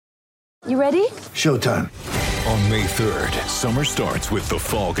You ready? Showtime. On May 3rd, summer starts with The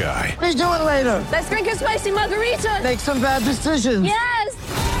Fall Guy. Let's do it later. Let's drink a spicy margarita. Make some bad decisions. Yes!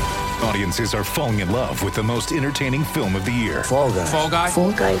 Audiences are falling in love with the most entertaining film of the year. Fall Guy. Fall Guy?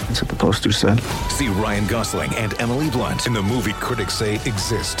 Fall guy. That's what the poster said. See Ryan Gosling and Emily Blunt in the movie critics say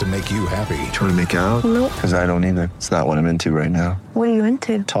exists to make you happy. Trying to make it out? Nope. Because I don't either. It's not what I'm into right now. What are you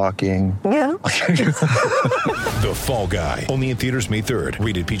into? Talking. Yeah. The Fall Guy. Only in theaters May 3rd.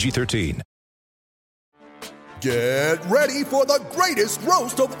 Rated PG-13. Get ready for the greatest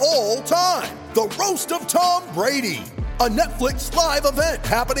roast of all time. The Roast of Tom Brady. A Netflix live event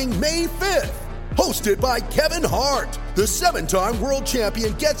happening May 5th. Hosted by Kevin Hart. The 7-time world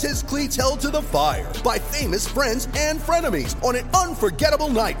champion gets his cleats held to the fire by famous friends and frenemies on an unforgettable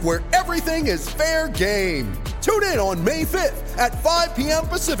night where everything is fair game. Tune in on May 5th at 5 p.m.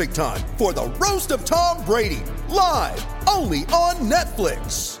 Pacific time for the Roast of Tom Brady. Live only on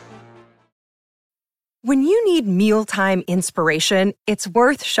Netflix. When you need mealtime inspiration, it's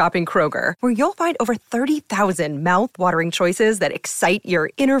worth shopping Kroger, where you'll find over 30,000 mouth-watering choices that excite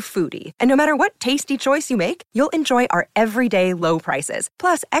your inner foodie. And no matter what tasty choice you make, you'll enjoy our everyday low prices,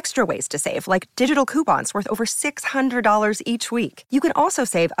 plus extra ways to save, like digital coupons worth over $600 each week. You can also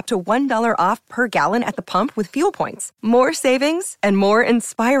save up to $1 off per gallon at the pump with fuel points. More savings and more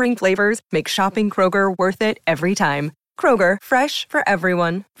inspiring flavors make shopping Kroger worth it every time. Kroger, fresh for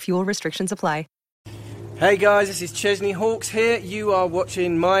everyone. Fuel restrictions apply. Hey guys, this is Chesney Hawkes here. You are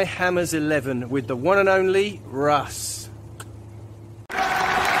watching My Hammers 11 with the one and only Russ.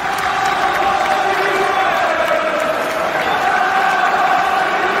 Hi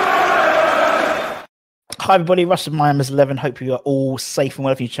everybody, Russ from My Hammers 11. Hope you are all safe and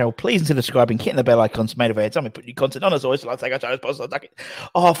well. If you channel, please consider subscribing, hitting the bell icon to make available. Tell me, put new content on as always. Like take a chance,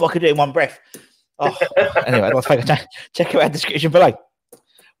 oh, if I could do it in one breath. Oh, anyway, let's take a chance. Check out our description below.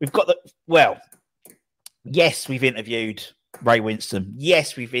 We've got yes, we've interviewed Ray Winston.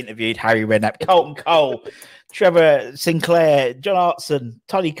 Yes, we've interviewed Harry Redknapp, Colton Cole, Trevor Sinclair, John Hartson,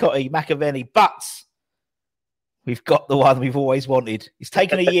 Tony Cottee, McAvenny. But we've got the one we've always wanted. It's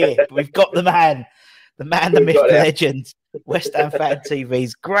taken a year, but we've got the man, the myth, the legend, West Ham Fan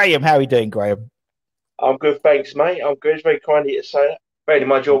TV's Graham. How are you doing, Graham? I'm good, thanks, mate. I'm good. It's very kind of you to say that. Very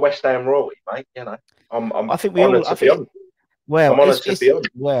much your West Ham royalty, mate. You know, I think we all. Well, I'm honoured to be on.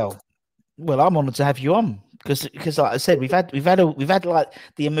 Well, I'm honoured to have you on because, like I said, we've had like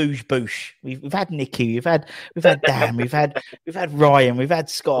the amuse bouche. We've had Nicky, we've had Dan, we've had Ryan, we've had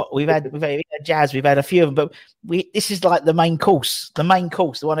Scott, we've had Jazz, we've had a few of them, but this is like the main course, the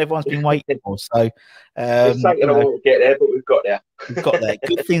one everyone's been waiting for. So it's taken a while to get there, but we've got there. We've got there.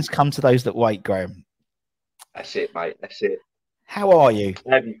 Good things come to those that wait, Graham. That's it, mate. That's it. How are you?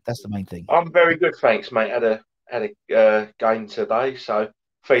 That's the main thing. I'm very good, thanks, mate. Had a game today, so.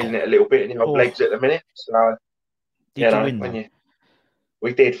 Feeling it a little bit in your legs at the minute. So, did you win?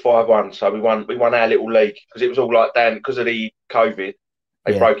 We did 5-1. So we won our little league because it was all like down because of the COVID.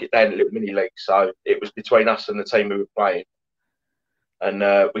 They broke it down in little mini leagues. So it was between us and the team we were playing. And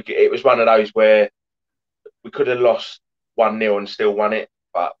it was one of those where we could have lost 1-0 and still won it,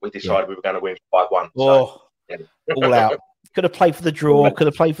 but we decided we were going to win 5-1. All out. Could have played for the draw. No,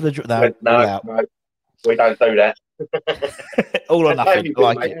 we don't do that. All or nothing.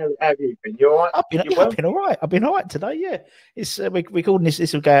 How have you been? You all right? I've been all right. I've been all right today. Yeah, it's we're recording this.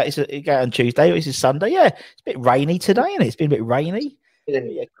 This will go out. It'll go out on Tuesday. This is Sunday. Yeah, it's a bit rainy today, isn't it? It's been a bit rainy.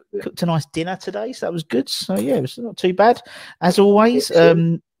 Yeah, cooked a nice dinner today, so that was good. So yeah, it was not too bad as always.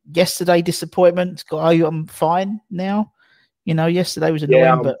 Yesterday disappointment. I'm fine now. You know, yesterday was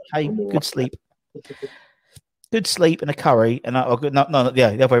annoying, but hey, good sleep. Good sleep and a curry, and the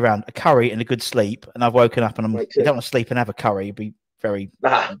other way around. A curry and a good sleep, and I've woken up and I don't want to sleep and have a curry. It'd be very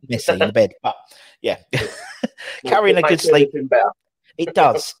messy in the bed. But yeah, curry and a good sleep. It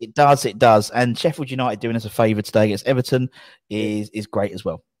does. And Sheffield United doing us a favour today against Everton is great as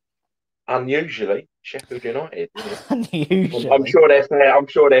well. Unusually, Sheffield United. Unusually. I'm sure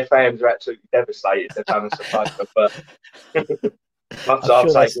their fans are absolutely devastated. They've done us a favour, but.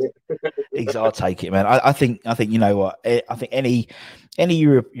 I'll take it, man. I think you know what. I think any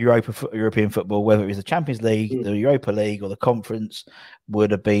European football, whether it was the Champions League, the Europa League, or the Conference,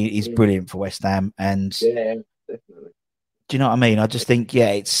 is brilliant for West Ham. And yeah, definitely. Do you know what I mean? I just think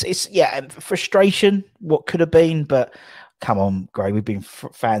it's frustration. What could have been, but come on, Gray, we've been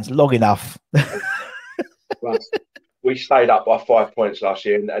fans long enough. We stayed up by 5 points last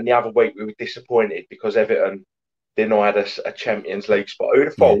year, and the other week we were disappointed because Everton didn't have a Champions League spot. Who'd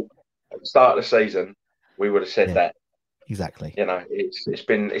have thought at the start of the season we would have said that? Exactly. You know, it's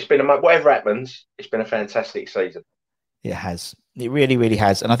been whatever happens, it's been a fantastic season. It has. It really, really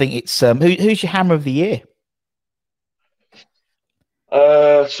has. And I think it's who's your hammer of the year?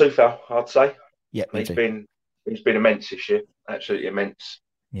 Sufal, I'd say. Yeah, he's been immense this year. Absolutely immense.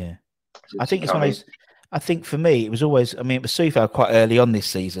 Yeah, I think it's one of those. I think for me, it was always. I mean, it was Sufal quite early on this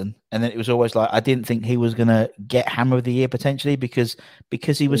season, and then it was always like I didn't think he was going to get hammer of the year potentially because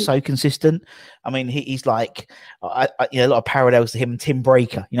he was so consistent. I mean, he's like, a lot of parallels to him and Tim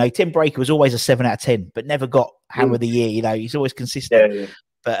Breaker. Tim Breaker was always a 7 out of 10, but never got hammer of the year. He's always consistent. Yeah.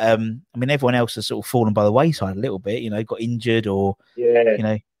 But I mean, everyone else has sort of fallen by the wayside a little bit. Got injured or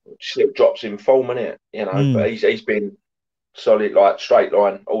still drops in form, innit? But he's been solid, like straight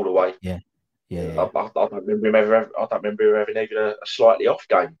line all the way. Yeah. I don't remember him having even a slightly off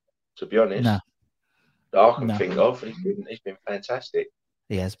game, to be honest. No. That I can think of. He's been fantastic.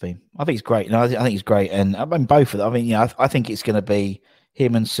 He has been. I think he's great. No, I think he's great, and I mean both of them. I mean, I think it's going to be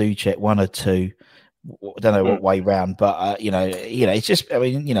him and Souček, one or two. I don't know what way round, but it's just. I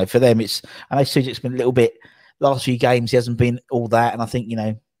mean, for them, it's. I know Souček's been a little bit. Last few games, he hasn't been all that, and I think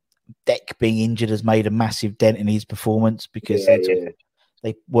Dec being injured has made a massive dent in his performance because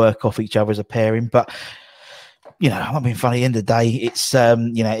they work off each other as a pairing. But I'm not being funny. At the end of the day, it's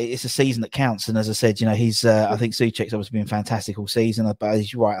it's a season that counts. And as I said, he's. I think Souček's obviously been fantastic all season. But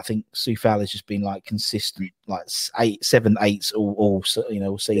as you're right, I think Sufal has just been like consistent, like 7 8s all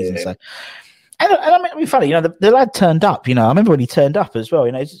season. Yeah. So. And I mean, funny, the lad turned up. I remember when he turned up as well.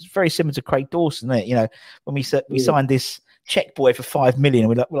 It's very similar to Craig Dawson, isn't it? When we signed this Czech boy for $5 million,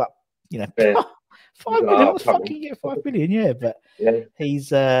 we're like, $5 million. What's fucking get $5 million? Yeah, but he's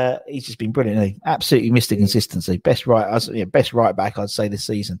just been brilliant. Hasn't he? Absolutely missed the consistency. Best right back, I'd say this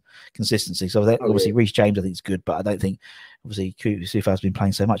season. Consistency. So obviously, Reece James, I think is good, but I don't think obviously Sufal's been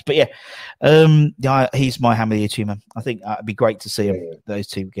playing so much. But he's my hammer of the year too, man. I think it'd be great to see those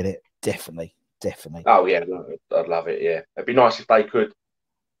two get it. Definitely. Oh yeah, I'd love it. Yeah, it'd be nice if they could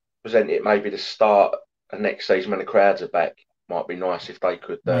present it maybe the start of next season when the crowds are back. Might be nice if they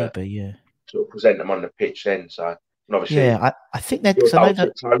could sort of present them on the pitch then. So and obviously, I think that's well,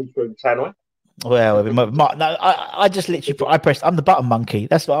 no, I just literally pressed. I'm the button monkey.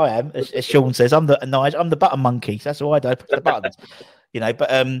 That's what I am. As Sean says, I'm the button monkey. That's what I do. I push the buttons.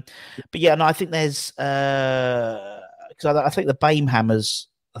 But yeah, no, I think there's because I think the BAME Hammers.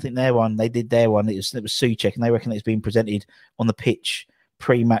 I think they did their one. It was Souček, and they reckon it's been presented on the pitch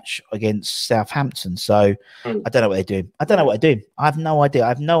pre-match against Southampton. So I don't know what they're doing. I have no idea.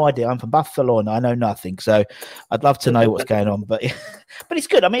 I'm from Barcelona. I know nothing. So I'd love to know what's going on. But it's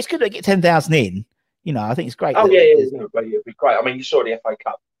good. I mean, it's good to get 10,000 in. I think it's great. Oh, it'd be great. I mean, you saw the FA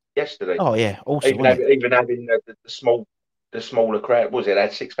Cup yesterday. Oh, yeah. Awesome. Even having the smaller crowd, was it? They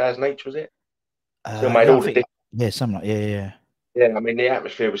had 6,000 each, was it? Still made all the difference. Yeah, something like yeah. Yeah, I mean, the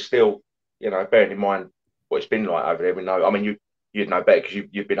atmosphere was still, bearing in mind what it's been like over there. We know, I mean, you'd know better because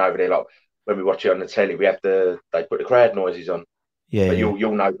you've been over there. Like when we watch it on the telly, they put the crowd noises on. Yeah, but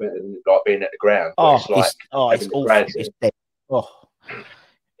you'll know better than like being at the ground. It's awful.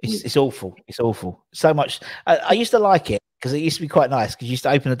 It's awful. It's awful. So much. I used to like it because it used to be quite nice because I used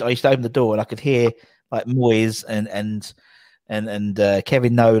to open the door and I could hear like Moyes and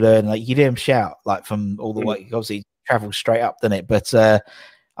Kevin Nolan. Like you could hear him shout like from all the way. Obviously, travels straight up, doesn't it? But I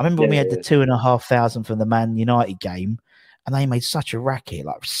remember when we had the 2,500 from the Man United game, and they made such a racket.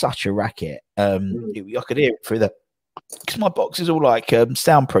 I could hear it through because my box is all like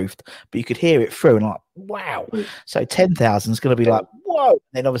soundproofed, but you could hear it through, and like, wow. So 10,000 is going to be like, whoa. And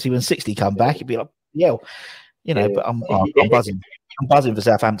then obviously when 60 come back, it'd be like, But I'm buzzing. I'm buzzing for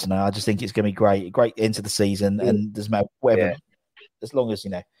Southampton now. I just think it's going to be great end to the season, and doesn't matter whatever, as long as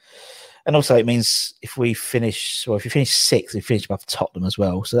And also, it means if we finish 6th, we finish above Tottenham as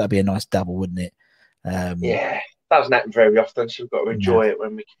well. So that'd be a nice double, wouldn't it? That doesn't happen very often, so we've got to enjoy it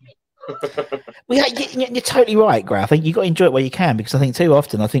when we can. You're totally right, Greg. I think you've got to enjoy it where you can, because I think too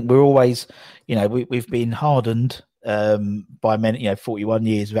often, we're always, we've been hardened by many, 41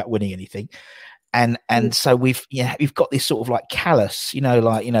 years without winning anything. And so we've got this sort of like callous,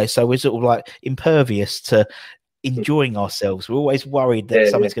 so we're sort of like impervious to enjoying ourselves. We're always worried that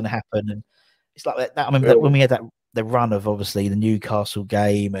something's going to happen, and it's like that. I remember when we had the run of obviously the Newcastle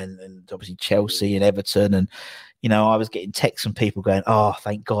game and obviously Chelsea and Everton, and I was getting texts from people going, "Oh,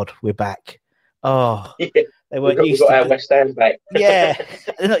 thank God we're back." Oh, they weren't used to our West Ham back. They're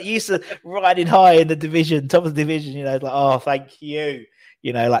not used to riding high in the division, top of the division. Like, oh, thank you.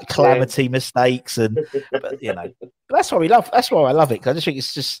 Like calamity mistakes, but that's why we love. That's why I love it, because I just think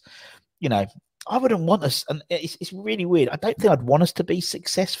it's just I wouldn't want us, and it's really weird. I don't think I'd want us to be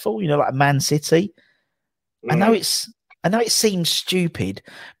successful, like Man City. I know it seems stupid,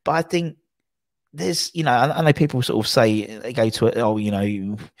 but I think there's, I know people sort of say they go to it. Oh,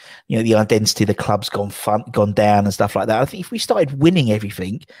 the identity of the club's gone down and stuff like that. I think if we started winning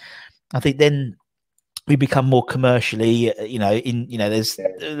everything, I think then we become more commercially, there's,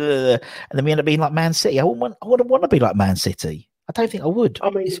 and then we end up being like Man City. I wouldn't want to be like Man City. I don't think I would. I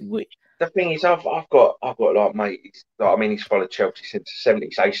mean, the thing is, I've got like mates. He's followed Chelsea since the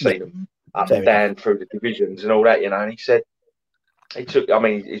 70s. So he's seen them up and down through the divisions and all that, And he said he took.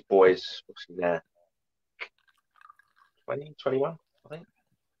 His boys obviously now 20, 21, I think.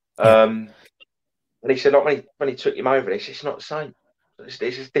 And he said, like when he took him over, it's not the same. It's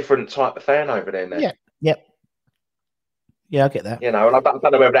a different type of fan over there now. Yeah. Yep. Yeah, I get that. And I don't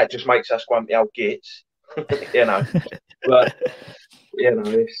know whether that just makes us grumpy old gits. But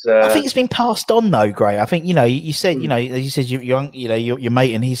it's. I think it's been passed on though, Gray. I think you said as you said your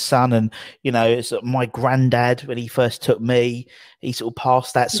mate and his son, and it's my granddad when he first took me, he sort of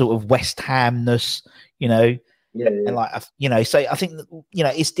passed that sort of West Hamness, and so I think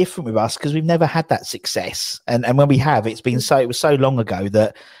it's different with us because we've never had that success, and when we have, it was so long ago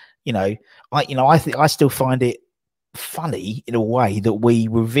that I still find it funny in a way that we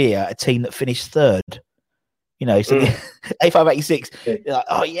revere a team that finished third. So 85-86, like,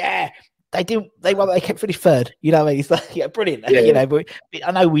 oh yeah, they kept finished third. It's like brilliant. But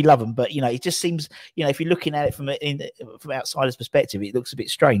I know we love them, but it just seems if you're looking at it from outsider's perspective, it looks a bit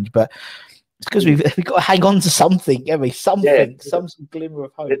strange. But it's because we've got to hang on to something, haven't we? Some glimmer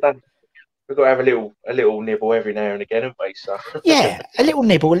of hope. We've got to have a little nibble every now and again, haven't we? So yeah, a little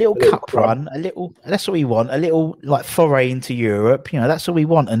nibble, a little cup run, a little. That's what we want. A little like foray into Europe. That's what we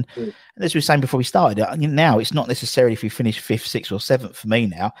want. And as we were saying before we started, now it's not necessarily if we finish 5th, 6th, or 7th for me.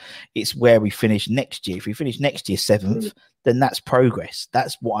 Now it's where we finish next year. If we finish next year 7th, then that's progress.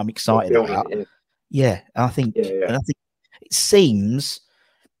 That's what I'm excited about. Yeah, and I think it seems,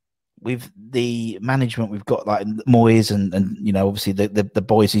 with the management we've got, like Moyes and obviously the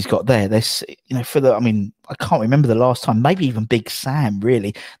boys he's got there, there's I can't remember the last time, maybe even Big Sam,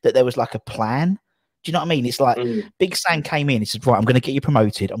 really, that there was like a plan. Do you know what I mean? It's like Big Sam came in, he said, right, I'm going to get you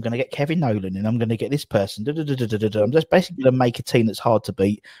promoted, I'm going to get Kevin Nolan, and I'm going to get this person. I'm just basically going to make a team that's hard to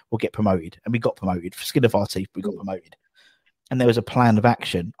beat. We'll get promoted, and we got promoted. For skin of our teeth, we got promoted, and there was a plan of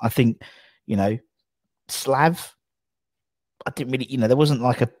action. I think Slav, I didn't really, there wasn't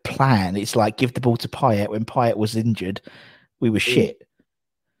like a plan. It's like give the ball to Payet. When Payet was injured, we were shit.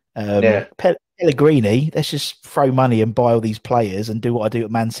 Pellegrini, let's just throw money and buy all these players and do what I do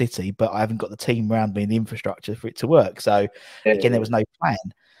at Man City, but I haven't got the team around me and the infrastructure for it to work. So again, there was no plan.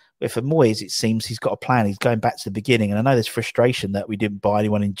 But for Moyes, it seems he's got a plan. He's going back to the beginning, and I know there's frustration that we didn't buy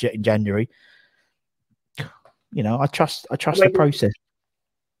anyone in January. I trust the process.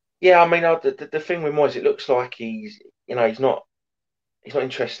 Yeah, the thing with Moyes, it looks like he's not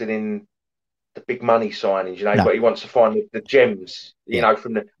interested in the big money signings, no. But he wants to find the gems,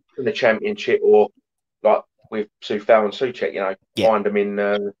 from the Championship, or like with Soufal and Souček, find them in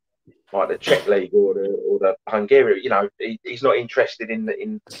like the Czech League or the Hungary. He's not interested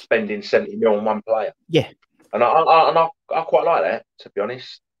in spending 70 million on one player. Yeah, and I quite like that, to be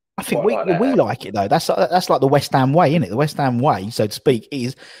honest. I think we like it though. That's like the West Ham way, isn't it? The West Ham way, so to speak,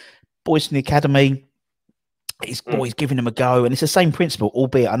 is boys in the academy. It's boys giving them a go, and it's the same principle.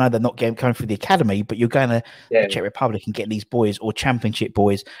 Albeit, I know they're not coming through the academy, but you're going to the Czech Republic and getting these boys or Championship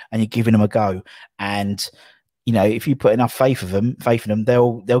boys, and you're giving them a go. And if you put enough faith in them,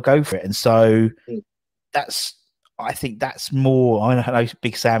 they'll go for it. And so I think that's more. I know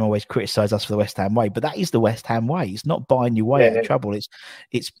Big Sam always criticised us for the West Ham way, but that is the West Ham way. It's not buying your way out of trouble.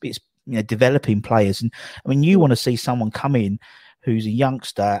 It's developing players, and you want to see someone come in who's a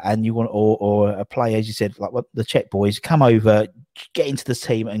youngster, and you want, or a player, as you said, like what the Czech boys, come over, get into the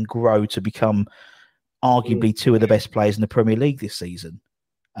team and grow to become arguably two of the best players in the Premier League this season,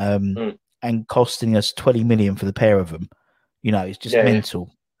 and costing us 20 million for the pair of them. It's just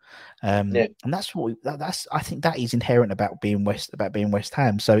mental. And that's I think that is inherent about being West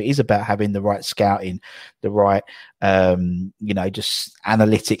Ham. So it is about having the right scouting, the right, just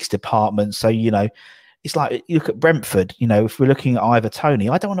analytics department. So, it's like you look at Brentford, if we're looking at Ivan Toney,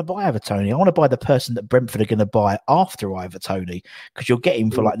 I don't want to buy Ivan Toney. I want to buy the person that Brentford are going to buy after Ivan Toney, because you'll get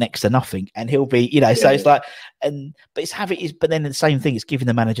him for like next to nothing, and he'll be, so it's like, but then the same thing, it's giving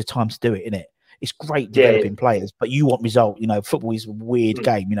the manager time to do it, isn't it? It's great developing players, but you want result. Football is a weird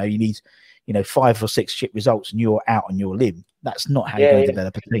game. You need, 5 or 6 shit results, and you're out on your limb. That's not how you're going to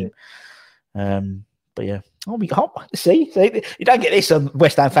develop a team. But yeah, see, you don't get this on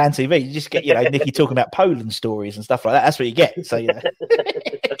West Ham Fan TV. You just get, Nicky talking about Poland stories and stuff like that. That's what you get. So,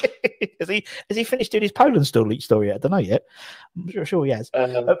 has he finished doing his Poland story yet? I don't know yet. I'm sure he has.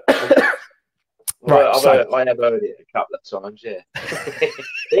 I have heard it a couple of times. Yeah, it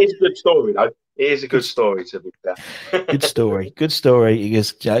is a good story though. It is a good story to be fair. Good story. He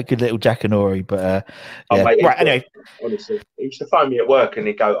goes, good little Jackanory. But yeah. Mate, Right. Anyway, honestly, he used to phone me at work and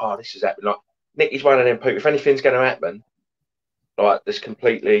he'd go, "Oh, this is happening." Like Nick is one of them people. If anything's going to happen, like this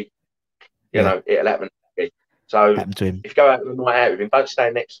completely, you know, it'll happen. So happened to him. if you go out on a night out with him, don't stay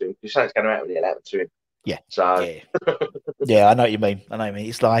next to him. If something's going to happen, it'll happen to him. Yeah. So yeah, I know what you mean.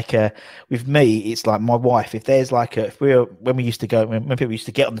 It's like with me, it's like my wife. If there's like when we used to go, when people used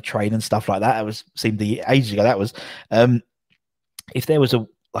to get on the train and stuff like that, seemed the ages ago. That was if there was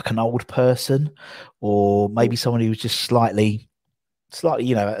an old person or maybe someone who was just slightly,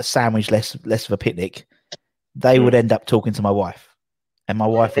 a sandwich less of a picnic, they would end up talking to my wife, and my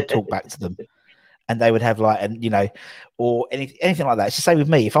wife would talk back to them. And they would have or anything like that. It's the same with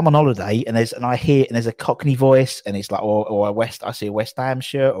me. If I'm on holiday and I hear there's a Cockney voice and it's like I see a West Ham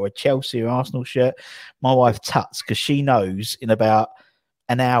shirt or a Chelsea or Arsenal shirt, my wife tuts because she knows in about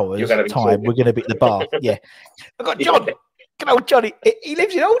an hour's time we're going to be at the bar. Yeah, I've got John. Good old Johnny. He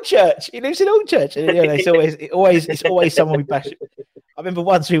lives in Aldchurch. And, it's always someone we bash. I remember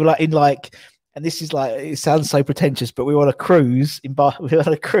once we were and this is it sounds so pretentious, but we were on a cruise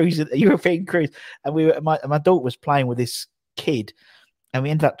a European cruise, and my daughter was playing with this kid, and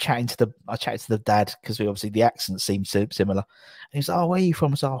we ended up chatting to the dad because obviously the accent seemed similar. And he was like, "Oh, where are you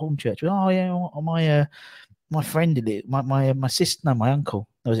from?" I was like, "Hornchurch." "Oh yeah, my friend did it. My sister, no, my uncle,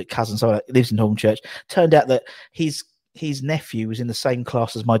 was it cousin? So he lives in Hornchurch." Turned out that his nephew was in the same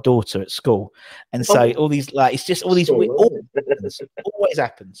class as my daughter at school, and so all these it's just all these always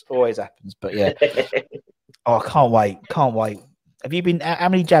happens. But yeah, I can't wait. Have you been? How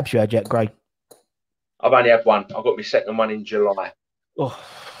many jabs you had yet, Gray? I've only had one. I got my second one in July. Oh,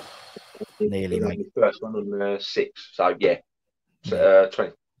 nearly, mate. My first one on the 6th. So yeah,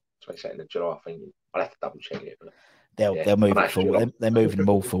 22nd of July. I think I'll have to double check it. But... They'll move it forward. They're moving them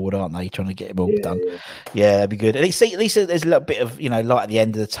all forward, aren't they? Trying to get them all done. Yeah, that'd be good. At least there's a little bit of light at the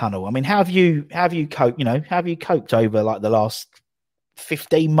end of the tunnel. I mean, how have you coped? How have you coped over the last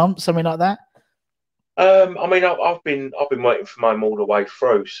 15 months, something like that? I mean, I've been waiting for mine all the way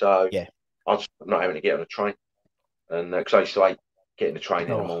through. So yeah, I'm not having to get on a train, and because I used to getting the train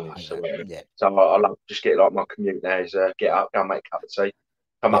in the morning. So I love just get my commute now is get up, go and make a cup of tea,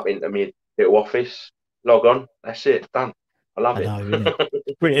 come up into my little office. Log on, that's it, done. I love it.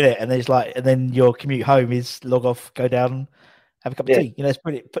 It's brilliant, isn't it? And there's and then your commute home is log off, go down, have a cup of tea. It's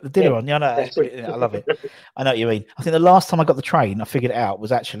brilliant. Put the dinner on. I know, that's brilliant. I love it. I know what you mean. I think the last time I got the train, I figured it out,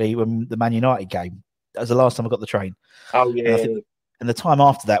 was actually when the Man United game. That was the last time I got the train. Oh yeah. And the time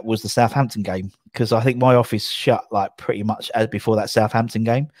after that was the Southampton game, because I think my office shut pretty much as before that Southampton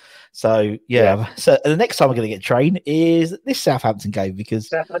game. So so the next time I'm going to get a train is this Southampton game because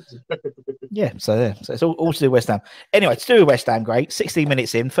so it's all to do with West Ham. Anyway, to do with West Ham, great. 16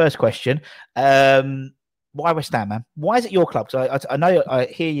 minutes in, first question. Why West Ham, man? Why is it your club? So I know I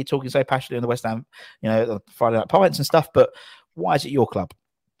hear you talking so passionately on the West Ham, the Friday Night Pints and stuff, but why is it your club?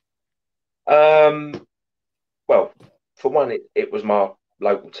 Well, for one, it was my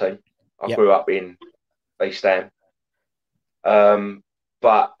local team. I grew up in East Ham.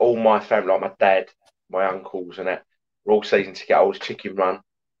 But all my family, like my dad, my uncles and that, were all season ticket holders, Chicken Run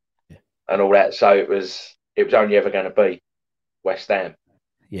and all that. So it was only ever going to be West Ham.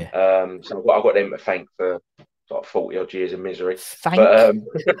 Yeah. So I got them to thank for 40 odd years of misery. Thank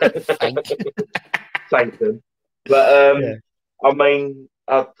them. But I mean,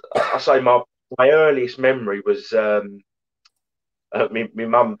 I say my earliest memory was my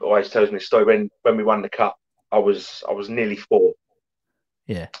mum always tells me the story when we won the cup. I was nearly 4.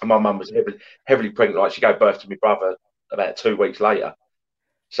 Yeah. And my mum was heavily pregnant. She gave birth to my brother about 2 weeks later.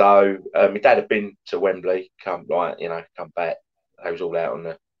 So my dad had been to Wembley, come back. They was all out on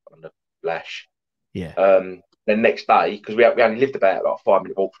the lash. Yeah. Then next day, because we only lived about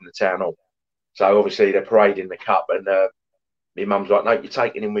 5-minute walk from the town hall. So obviously they're parading the cup, and my mum's like, "No, you're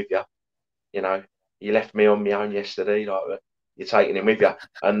taking him with you. You left me on my own yesterday. You're taking him with you."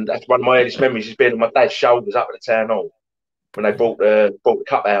 And that's one of my earliest memories is being on my dad's shoulders up at the town hall when they brought the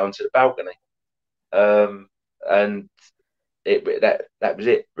cup out onto the balcony. And that was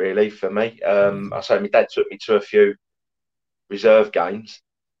it really for me. I say my dad took me to a few reserve games,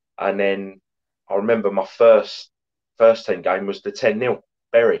 and then I remember my first team game was the 10-0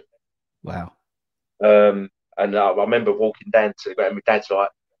 Bury. Wow. And I remember walking down to the ground, and my dad's like,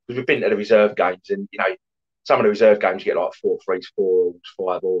 because we've been to the reserve games, and some of the reserve games you get 4-3s, 4-alls,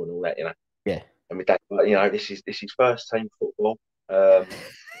 5-all, and all that, Yeah. And my dad's like, this is first team football.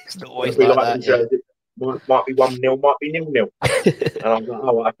 It's not always like that. might be 1-0, might be 0-0. And I'm like,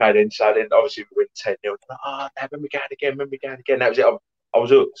 oh, okay then. So then obviously we win 10-0. Like, oh, Dad, when we going again. That was it. I was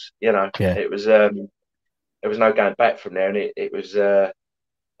hooked, you know. Yeah. It was there was no going back from there, and it was. I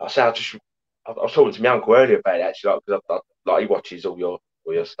was talking to my uncle earlier about it actually, like he watches all your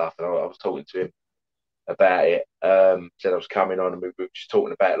stuff, and I was talking to him about it. Said I was coming on, and we were just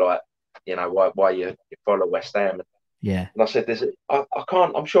talking about like, you know, why you follow West Ham. Yeah. And I said, I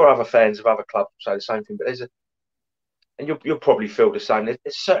can't. I'm sure other fans of other clubs will say the same thing, but and you'll probably feel the same. There's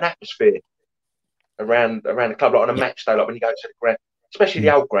a certain atmosphere around the club, like on a match day, like when you go to the ground, especially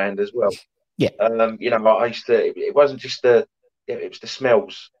the old ground as well. Yeah. You know, I used to. It wasn't just it was the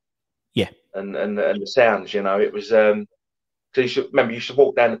smells. Yeah. And the sounds. You know, it was. So you should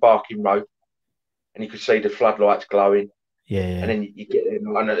walk down the Barking Road, and you could see the floodlights glowing. Yeah. And then you get in,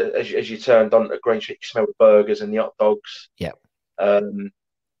 and as you turned onto Green Street, you smell the burgers and the hot dogs. Yeah. And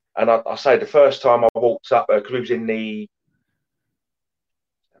I say the first time I walked up, because we was in the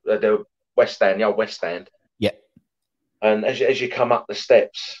West Stand, the old West Stand. Yeah. And as you come up the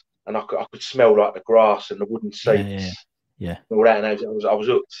steps, and I could smell like the grass and the wooden seats. Yeah. And all that, and I was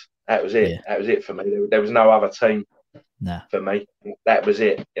hooked. That was it. Yeah. That was it for me. There was no other team for me. That was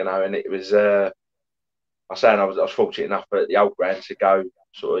it, you know. And it was. I say, and I was fortunate enough at the old ground to go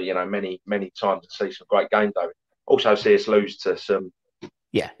sort of, you know, many times to see some great games over. Also see us lose to some,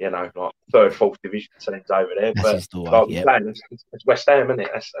 you know, like third, fourth division teams over there. That's but it's West Ham, isn't it?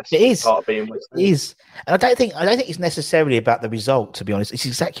 That's it is part of being West Ham. It is, and I don't think it's necessarily about the result. To be honest, it's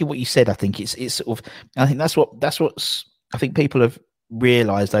exactly what you said. I think it's sort of. I think that's what's. I think people have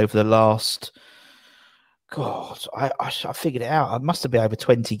realised over the last. God, I figured it out. It must have been over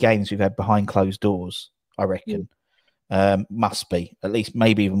 20 games we've had behind closed doors. I reckon must be at least,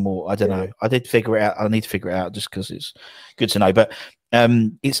 maybe even more. I don't know. I did figure it out. I need to figure it out just because it's good to know. But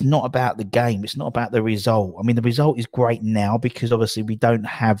it's not about the game. It's not about the result. I mean, the result is great now because obviously we don't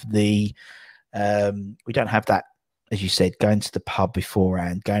have that, as you said, going to the pub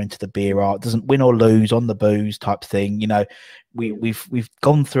beforehand, going to the beer art, doesn't win or lose on the booze type thing. You know, we've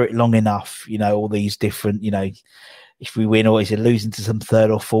gone through it long enough. You know, all these different, you know. If we win, or is it losing to some third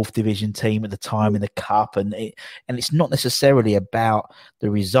or fourth division team at the time in the cup, and it's not necessarily about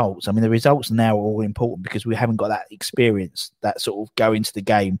the results. I mean, the results now are all important because we haven't got that experience, that sort of go into the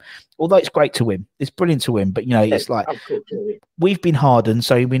game. Although it's great to win, it's brilliant to win, but you know, it's like we've been hardened,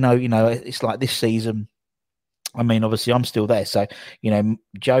 so we know. You know, it's like this season. I mean, obviously, I'm still there, so you know,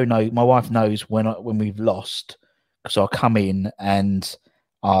 my wife knows when we've lost, so I'll come in and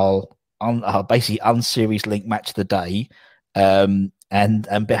I'll basically unseries link match of the day, and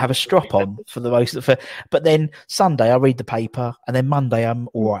have a strop on for the most. But then Sunday I read the paper, and then Monday I'm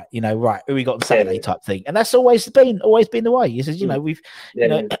all right. You know, right? Who we got on Saturday type thing, and that's always been the way. He says, you know, we've, you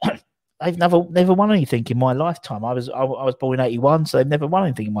know, I've never won anything in my lifetime. I was born in 81, so I've never won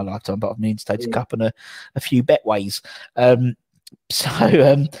anything in my lifetime, but I've been to take a cup and a few Betways. Well,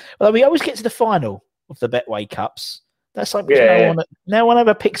 we always get to the final of the Betway Cups. That's like no one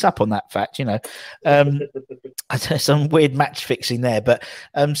ever picks up on that fact, you know. Some weird match fixing there, but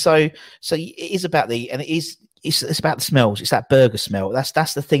so it is about it's about the smells. It's that burger smell. That's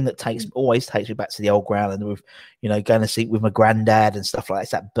the thing that always takes me back to the old ground, and with, you know, going to see with my granddad and stuff like that.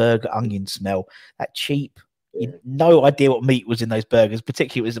 It's that burger onion smell, that cheap. No idea what meat was in those burgers,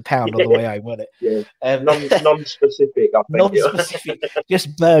 particularly it was £1 on the way home, wasn't it? Yeah, non-specific. I think. Non-specific,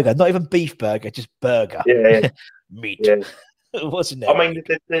 just burger, not even beef burger, just burger. Yeah. Meat. Yeah. Wasn't it? I mean,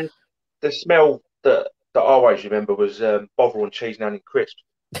 the smell that I always remember was Bovril and cheese and onion crisps.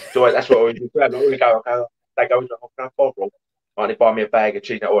 So that's what I always do. They go Bovril. Might they buy me a bag of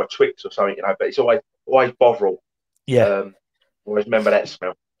cheese or a Twix or something, you know? But it's always Bovril. Yeah. Always remember that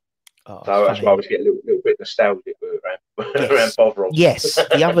smell. Oh, so that's why I always get a little bit nostalgic around Bovril. Yes.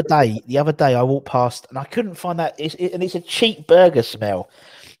 The other day I walked past and I couldn't find that. And it's a cheap burger smell.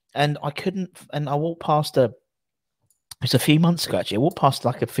 And I walked past it's a few months ago, actually. I walked past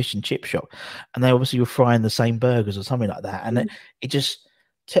like a fish and chip shop, and they obviously were frying the same burgers or something like that. And it just,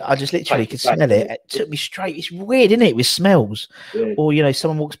 I just literally could smell it. It took me straight. It's weird, isn't it? With smells, or you know,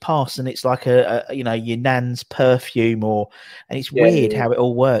 someone walks past and it's like a you know, your nan's perfume, and it's weird how it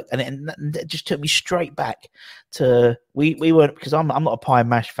all worked. And it just took me straight back to we weren't, because I'm not a pie and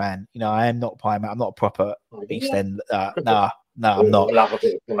mash fan. You know, I am not pie and mash. I'm not a proper East End. No, I'm not. I love a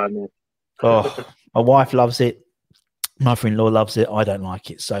bit of pie and mash. Oh, my wife loves it. My mother-in-law loves it. I don't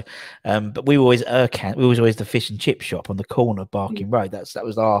like it. So, but we were always Ercan. We was always the fish and chip shop on the corner of Barking Road. That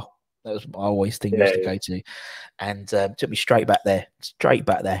was our That was my always thing we used to go to, and took me straight back there.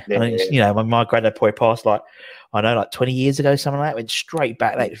 And my granddad probably passed like 20 years ago, something like that. Went straight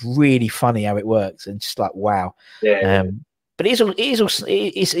back there. It's really funny how it works, and just like wow. But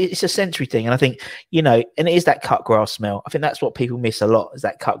it's a sensory thing, and I think and it is that cut grass smell. I think that's what people miss a lot, is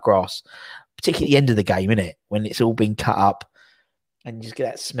that cut grass, particularly at the end of the game, isn't it? When it's all been cut up. And you just get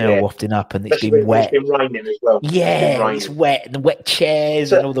that smell wafting up, and it's been wet. It's been raining as well. Yeah, it's wet, and the wet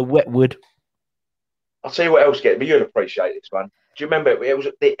chairs and all the wet wood. I'll tell you what else gets me. You'll appreciate this one. Do you remember it was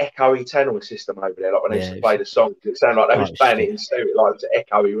the echoey tunnel system over there? Like when they used to play the songs, it sounded like they was playing it in stereo, like it was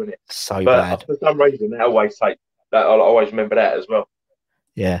echoey, wasn't it? So but bad. For some reason, I always remember that as well.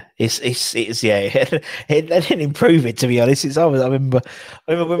 Yeah, it's it didn't improve it, to be honest. I remember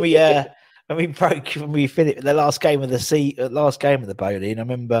when we finished the last game of the bowling. I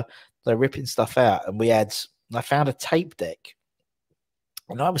remember they ripping stuff out, and I found a tape deck,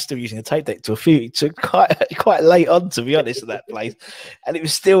 and I was still using a tape deck to quite late on, to be honest, at that place, and it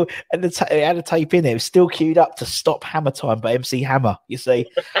was still, and it had a tape in there. It was still queued up to Stop Hammer Time by MC Hammer. You see,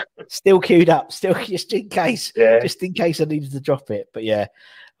 still queued up, just in case I needed to drop it. But yeah.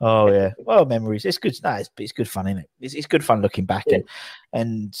 Oh yeah, well, memories. It's good. No, it's good fun, isn't it? It's good fun looking back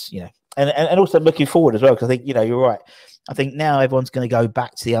and also looking forward as well. Because I think you're right. I think now everyone's going to go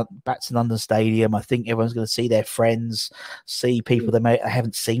back to London Stadium. I think everyone's going to see their friends, see people they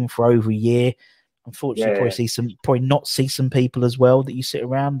haven't seen for over a year. Unfortunately, probably not see some people as well that you sit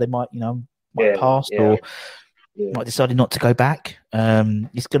around. They might pass or might decide not to go back.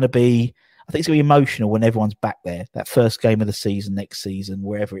 It's going to be. I think it's going to be emotional when everyone's back there. That first game of the season next season,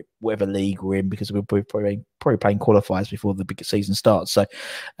 whatever league we're in, because we're probably playing qualifiers before the big season starts. So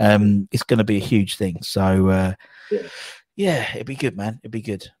it's going to be a huge thing. So it'd be good, man. It'd be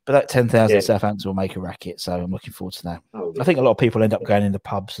good. But that 10,000 Southampton will make a racket. So I'm looking forward to that. I think a lot of people end up going in the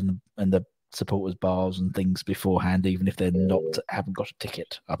pubs and the supporters bars and things beforehand, even if they're haven't got a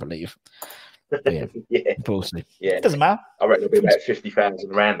ticket, I believe. Yeah. Unfortunately. Yeah. It doesn't matter. I reckon it'll be about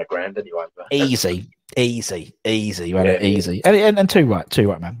 50,000 around the grand anyway. But... Easy, right? Easy. And too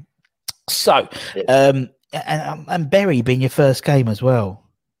right, man. So, and Bury being your first game as well.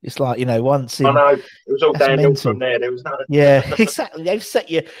 It's like, once in... I know. It was all downhill from there. There was no... Yeah, exactly. They've set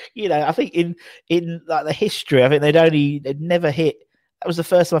you, I think in like the history, I think they'd never hit... That was the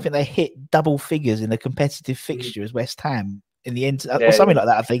first time I think they hit double figures in a competitive fixture as West Ham. In the end, or something like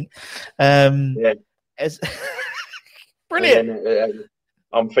that, I think. Brilliant.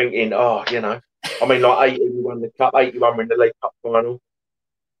 I'm thinking, I mean, like 80, we won the cup, 81 we're in the League Cup final.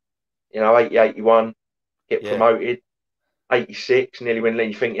 80, 81, get promoted. 86, nearly win the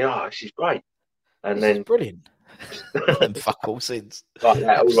league. You're thinking, this is great. And then brilliant. And fuck all since. Like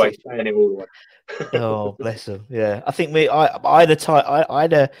that, always playing it all the way. Oh, bless them. Yeah, I think I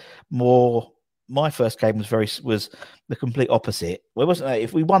had a more. My first game was the complete opposite. Well, it wasn't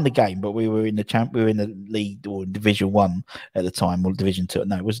if we won the game, but we were in the league or Division 1 at the time, or Division 2.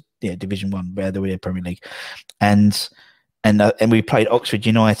 No, it was Division 1 where they were in Premier League, and we played Oxford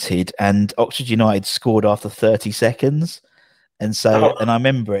United, and Oxford United scored after 30 seconds, and so and I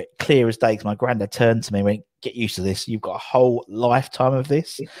remember it clear as day because my granddad turned to me and went, "Get used to this. You've got a whole lifetime of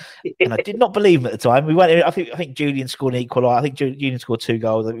this." And I did not believe him at the time. We went. I think Julian scored an equaliser. I think Julian scored 2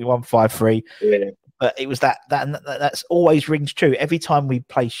 goals. We won 5-3. Yeah. But it was that's always rings true. Every time we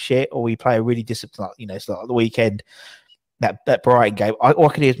play shit or we play a really disciplined, it's like the weekend, that Brighton game, all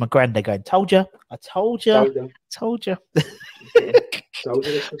I could hear is my granddad going, "Told you. I told you. Told you." Told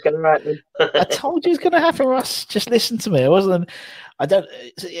you this was going to happen. I told you it's going to happen, Russ. Just listen to me.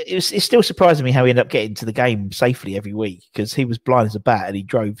 It's still surprising me how he ended up getting to the game safely every week, because he was blind as a bat and he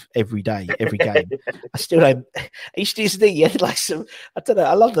drove every day, every game. I still don't. I used to think he had like some. I don't know.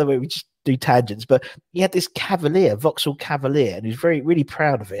 I love the way we just do tangents, but he had this Cavalier, Vauxhall Cavalier, and he was really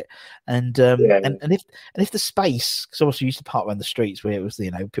proud of it. And if the space, because obviously we used to park around the streets where it was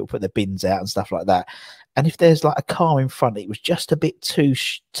people put their bins out and stuff like that. And if there's like a car in front, it was just a bit too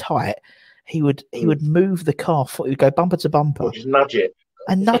tight. He would move the car. He would go bumper to bumper, or just nudge it,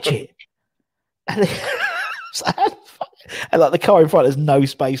 and and like the car in front, there's no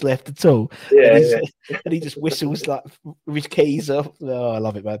space left at all. Yeah, and he just whistles like with his keys off. Oh, I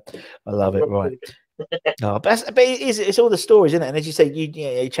love it, man. I love it. Right. No, but it's all the stories, isn't it? And as you say,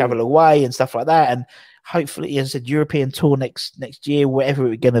 you travel away and stuff like that, and hopefully, as I said, European tour next year, whatever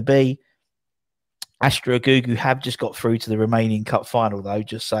it's going to be. Astra Gugu have just got through to the Romanian Cup final, though.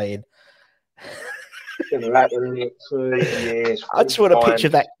 Just saying. I just want a picture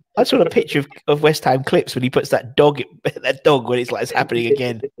of that. I just want a picture of West Ham clips when he puts that dog when it's like it's happening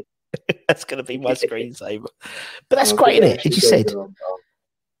again. That's going to be my screensaver. But that's great, isn't it? As you said,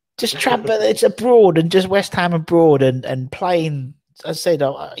 just travel. It's abroad and just West Ham abroad and playing. I said,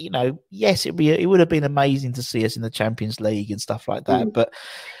 yes, it would have been amazing to see us in the Champions League and stuff like that. But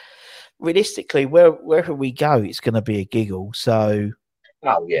realistically, wherever we go, it's going to be a giggle. So,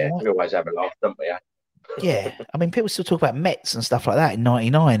 we always have a laugh, don't we? Yeah, I mean, people still talk about Metz and stuff like that in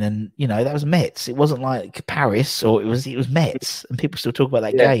 '99, and that was Metz. It wasn't like Paris, or it was Metz, and people still talk about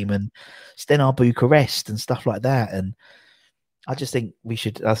that game and Stenar Bucharest and stuff like that. And I just think we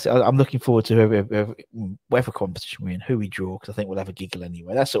should. I'm looking forward to whatever competition we're in, who we draw, because I think we'll have a giggle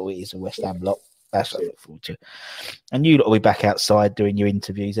anyway. That's all it is, a West Ham lot. That's what I look forward to. And you lot will be back outside doing your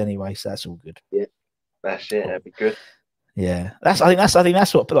interviews anyway, so that's all good. Yeah, that's it. That'd be good. Yeah, I think that's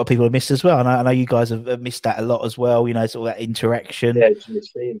what a lot of people have missed as well. And I know you guys have missed that a lot as well. Sort of that interaction. Yeah, just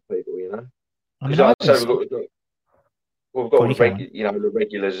miss seeing people. We've got the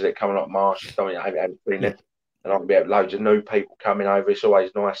regulars that coming up March. I haven't seen them, and I'll be having loads of new people coming over. It's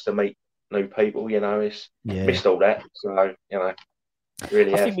always nice to meet new people. It's missed all that. So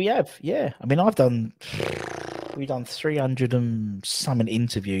really. I think we have. Yeah, I mean, we've done 300 and something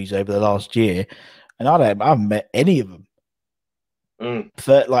interviews over the last year, and I haven't met any of them.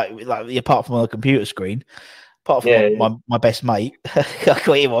 For like apart from on the computer screen, apart from my best mate, I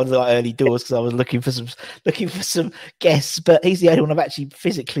got him on early doors because I was looking for some guests, but he's the only one I've actually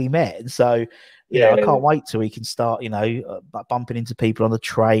physically met, and so I can't wait till we can start, bumping into people on the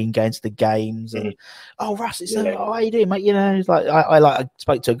train, going to the games, and Russ, how you doing, mate? It's like I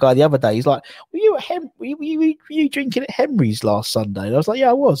spoke to a guy the other day. He's like, were you drinking at Henry's last Sunday? And I was like,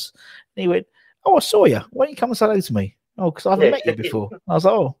 yeah, I was. And he went, I saw you. Why don't you come and say hello to me? Oh, because I haven't met you before. I was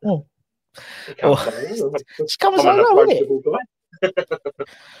like, just come and say hello, isn't it?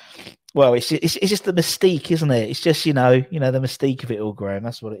 Well, it's just the mystique, isn't it? It's just the mystique of it all, Graham.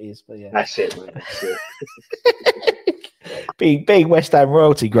 That's what it is. But yeah, that's it, man. That's it. being West Ham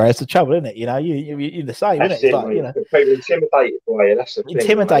royalty, Graham, it's the trouble, isn't it? You're the same, isn't it? It's people intimidated by you. That's the thing.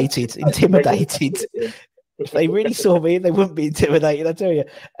 Intimidated. If they really saw me, they wouldn't be intimidated, I tell you.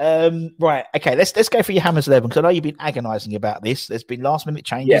 Right, okay, let's go for your Hammers 11, because I know you've been agonising about this. There's been last-minute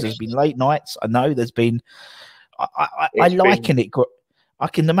changes. Yes. There's been late nights. I know there's been... I liken it... I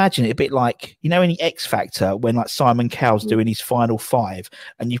can imagine it a bit like, in the X Factor, when like Simon Cowell's doing his final five,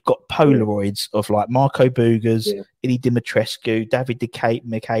 and you've got Polaroids of like Marco Boogers, Ili Dimitrescu, David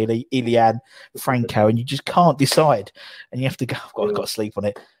Michele, Ilian, Franco, and you just can't decide. And you have to go, I've got to sleep on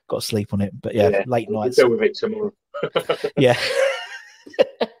it. But late nights. We'll deal with it tomorrow. Yeah.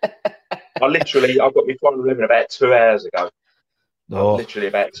 I've got my final 11 about 2 hours ago. Literally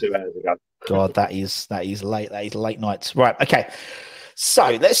about 2 hours ago. God, that is late. That is late nights. Right. Okay.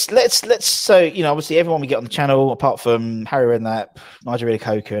 So let's obviously everyone we get on the channel, apart from Harry Redknapp, Nigel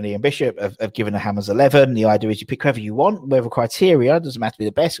Coker and Ian Bishop, have given a Hammers 11. The idea is you pick whoever you want, whatever criteria. Doesn't matter to be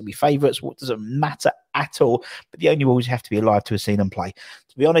the best, it'll be favourites. What doesn't matter at all. But the only rule is you have to be alive to have seen them play.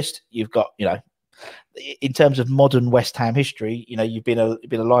 To be honest, you've got in terms of modern West Ham history, you've been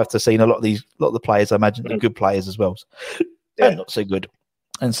alive to seeing a lot of the players. I imagine the good players as well, and not so good.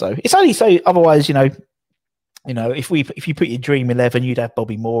 And so it's only so. Otherwise, if you put your dream 11, you'd have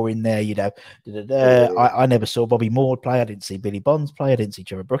Bobby Moore in there. You'd have. I never saw Bobby Moore play. I didn't see Billy Bonds play. I didn't see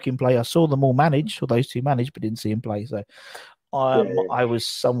Trevor Brooking play. I saw them all manage, or those two manage, but didn't see him play. So I was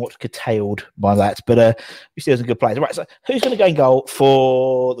somewhat curtailed by that. But we still have some good players. Right. So who's going to go in goal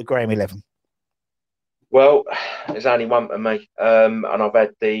for the Graham 11? Well, there's only one for me, and I've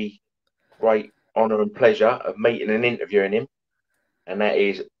had the great honour and pleasure of meeting and interviewing him, and that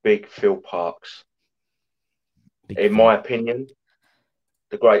is Big Phil Parkes. In my opinion,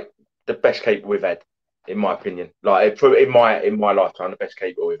 the best keeper we've had. In my opinion, like in my lifetime, the best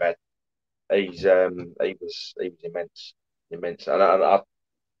keeper we've had. He was immense, and I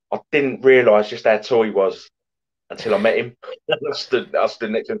didn't realise just how tall he was until I met him. I stood next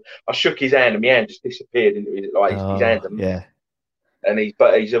to him. I shook his hand, and my hand just disappeared into his hand. Yeah, and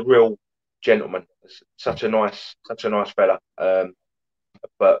he's a real gentleman. Such a nice fella.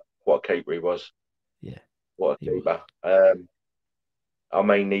 But what a keeper he was. Yeah. What a keeper. I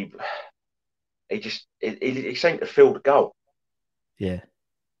mean, he seemed to fill the goal. Yeah.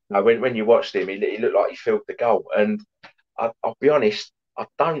 No, when you watched him, he looked like he filled the goal. And I'll be honest,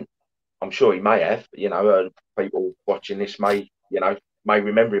 I'm sure he may have, people watching this may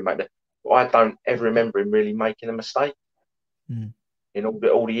remember him, but I don't ever remember him really making a mistake in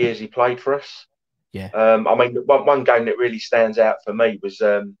all the years he played for us. Yeah. I mean, one game that really stands out for me was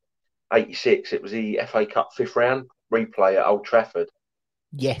 86. It was the FA Cup 5th round replay at Old Trafford.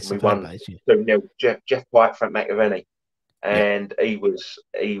 Yes, we won 2-0. Jeff White, Frank McAvenny, and he was.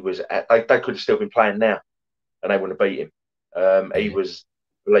 They could have still been playing now, and they wouldn't have beat him. He was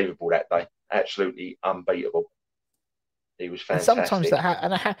unbelievable that day. Absolutely unbeatable. He was fantastic. And sometimes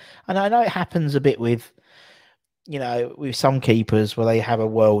and I know it happens a bit with, with some keepers where they have a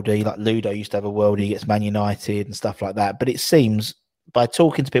worldie, like Ludo used to have a worldie against Man United and stuff like that. But it seems, by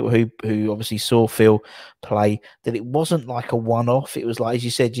talking to people who obviously saw Phil play, that it wasn't like a one-off. It was like, as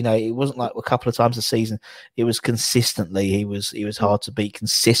you said, it wasn't like a couple of times a season. It was consistently. He was hard to beat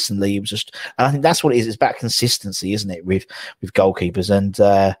consistently. It was just, and I think that's what it is. It's about consistency, isn't it, with goalkeepers? And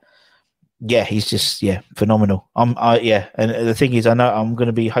he's just phenomenal. And the thing is, I know I'm going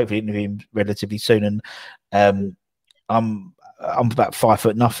to be hopefully interviewing him relatively soon, and I'm about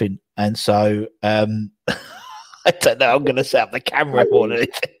 5'0", and so I don't know. I'm going to set up the camera more than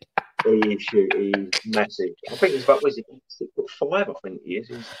anything. He's massive. I think he's about 6'5". I think he is.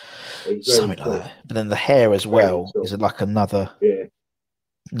 He's something like that. But then the hair as well is like another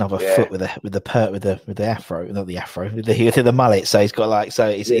foot with the afro, not the afro, with the mullet. So he's got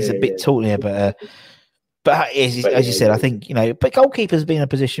he's a bit tall here, but as you said, I think but goalkeepers being in a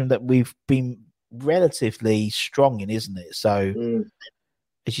position that we've been relatively strong in, isn't it? So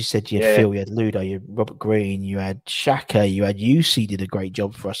as you said, you had Phil, you had Ludo, you had Robert Green, you had Xhaka, you had UC did a great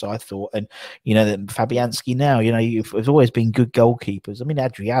job for us, I thought, and Fabianski now, you've always been good goalkeepers. I mean,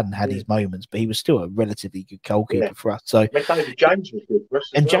 Adrian had his moments, but he was still a relatively good goalkeeper for us. So James was good for us,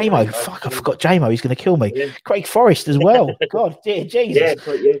 and Jamo, I forgot Jamo. He's going to kill me. Yeah. Craig Forrest as well. God, dear Jesus.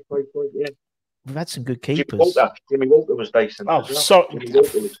 Yeah. We've had some good keepers. Jimmy Walker was decent. Oh, sorry. Jimmy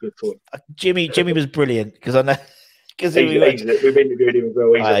Walker was good for it. Jimmy was brilliant because I know. We've interviewed him as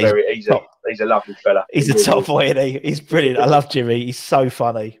well. He's a lovely fella. He's a top boy, isn't he? He's brilliant. I love Jimmy. He's so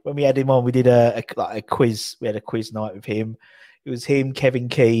funny. When we had him on, we did a quiz. We had a quiz night with him. It was him, Kevin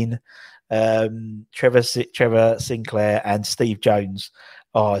Keane, Trevor Sinclair, and Steve Jones.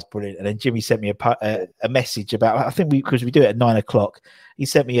 Oh, it's brilliant. And then Jimmy sent me a message about, I think because we do it at 9:00. He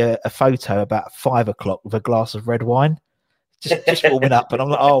sent me a photo about 5:00 with a glass of red wine. Just warming up, and I'm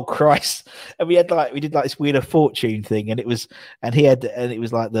like, oh Christ! And we did this Wheel of Fortune thing, and it was like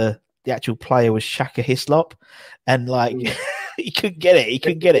the actual player was Shaka Hislop, and he couldn't get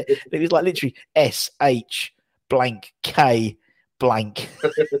it. It was like literally SH blank K blank.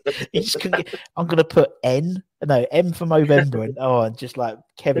 He just couldn't get. I'm gonna put M for November, and just like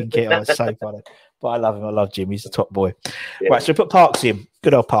Kevin Keane. Oh, it's so funny. But I love him. I love Jim. He's the top boy. Yeah. Right, so we put Parksy in.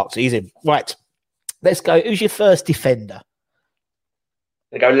 Good old Parksy. He's in. Right, let's go. Who's your first defender?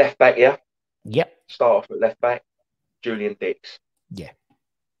 They go left back, yeah? Yep. Start off at left back. Julian Dix. Yeah.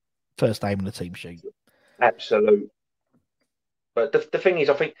 First name on the team sheet. Absolute. But the thing is,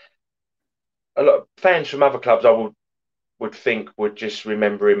 I think a lot of fans from other clubs would think would just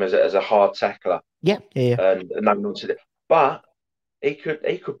remember him as a hard tackler. Yeah. And no nonsense. But he could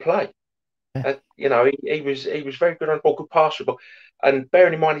play. Yeah. He was very good on the ball, good passer ball. And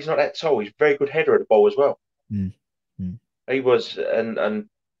bearing in mind he's not that tall, he's a very good header of the ball as well. He was, and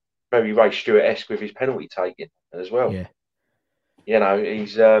very Ray Stewart-esque with his penalty taking as well. Yeah.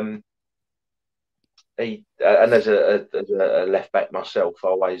 He's and as a left back myself, I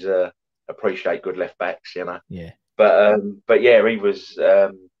always appreciate good left backs. Yeah. But he was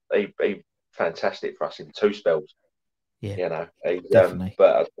he fantastic for us in two spells. Yeah. Definitely.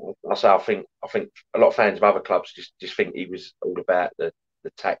 But I think a lot of fans of other clubs just think he was all about the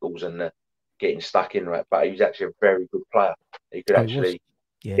tackles and the getting stuck in, right? But he was actually a very good player. He could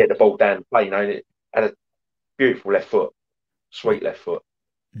get the ball down the play. Had a beautiful left foot, sweet left foot,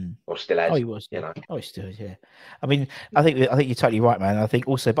 or still has. Oh, he was. Oh, he still is. Yeah. I mean, I think you're totally right, man. I think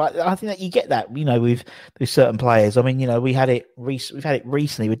also, but I think that you get that, with certain players. I mean, we've had it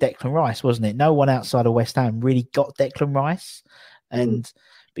recently with Declan Rice, wasn't it? No one outside of West Ham really got Declan Rice, and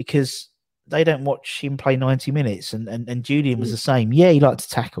because they don't watch him play 90 minutes. And Julian was the same. Yeah, he liked to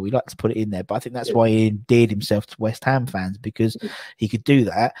tackle. He liked to put it in there. But I think that's why he endeared himself to West Ham fans, because he could do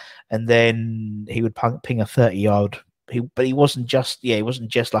that. And then he would ping a 30-yard. But he wasn't just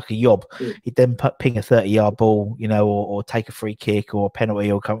like a yob. He'd then ping a 30-yard ball, or take a free kick or a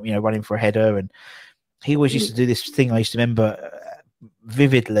penalty or come, running for a header. And he always used to do this thing I used to remember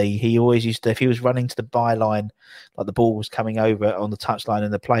vividly. He always used to, if he was running to the byline, like the ball was coming over on the touchline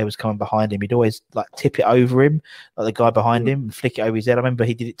and the player was coming behind him, he'd always tip it over him, like the guy behind him, and flick it over his head. I remember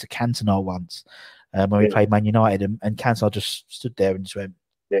he did it to Cantona once when we played Man United, and Cantona just stood there and just went,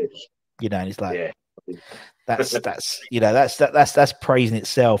 and he's like, that's praising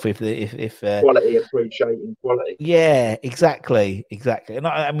itself. If quality, appreciating quality. Yeah, exactly. And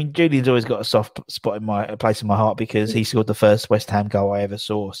I mean, Julian's always got a soft spot a place in my heart because he scored the first West Ham goal I ever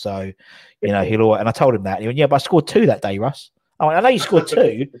saw. So, he'll always, and I told him that. He went, yeah, but I scored 2 that day, Russ. I know you scored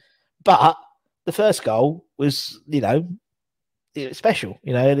 2, but the first goal was, it was special,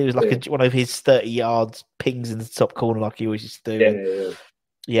 you know. And it was like one of his 30 yards pings in the top corner, like he always used to do.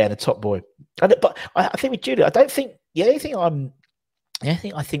 Yeah, and a top boy. But I think with Julian, I don't think the only thing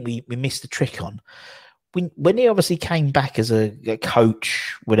I think we missed the trick on when he obviously came back as a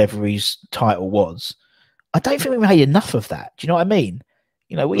coach, whatever his title was. I don't think we made enough of that. Do you know what I mean?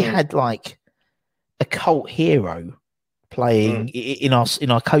 You know, we had like a cult hero playing in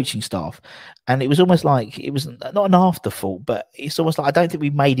our coaching staff, and it was almost like it was not an afterthought, but it's almost like I don't think we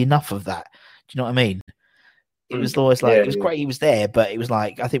made enough of that. Do you know what I mean? It was always like it was great he was there, but it was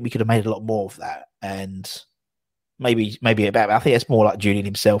like I think we could have made a lot more of that, and maybe about. I think it's more like Julian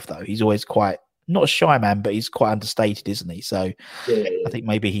himself, though. He's always quite not a shy man, but he's quite understated, isn't he? So I think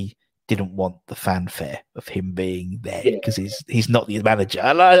maybe he didn't want the fanfare of him being there because he's not the manager.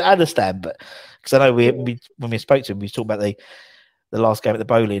 And I understand, but because I know when we spoke to him, we talked about the last game at the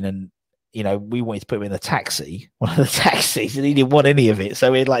bowling, and you know we wanted to put him in one of the taxis, and he didn't want any of it.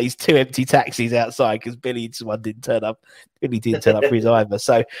 So we had like these 2 empty taxis outside because Billy's one didn't turn up. Billy didn't turn up for his either.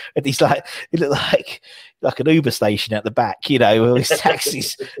 So and he's like, it looked like an Uber station at the back, you know, all these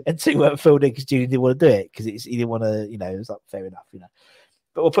taxis, and 2 weren't filled in because Julian didn't want to do it because he didn't want to, you know, it was like fair enough, you know.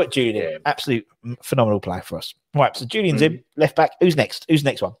 But we'll put Julian in. Absolute phenomenal player for us. Right, so Julian's in, left back. Who's next? Who's the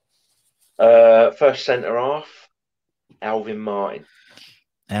next one? First centre half, Alvin Martin.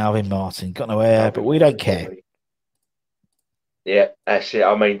 Alvin Martin. Got no hair, but we don't care. Yeah, that's it.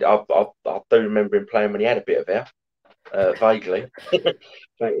 I mean, I do remember him playing when he had a bit of hair, vaguely,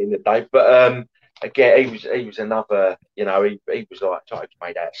 back in the day. But again, he was another, you know, he was like, he was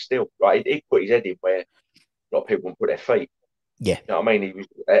made out of steel. Right, he put his head in where a lot of people wouldn't put their feet. Yeah, you know what I mean. He was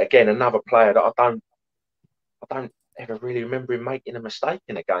again another player that I don't ever really remember him making a mistake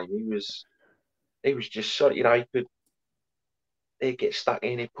in a game. He was just so, you know, he'd get stuck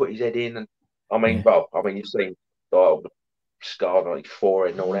in, he'd put his head in, and I mean, you've seen the scar on his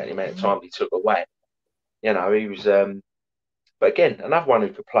forehead and all that. The amount of time he took away, you know, he was. But again, another one who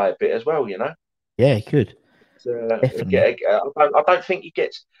could play a bit as well, you know. Yeah, he could. Definitely. I don't think he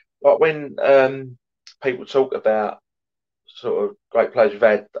gets like when people talk about sort of great players we've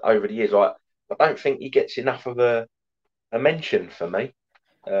had over the years. Like, I don't think he gets enough of a mention for me,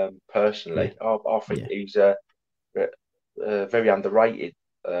 personally. I think he's very underrated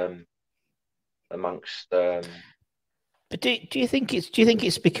amongst. But do you think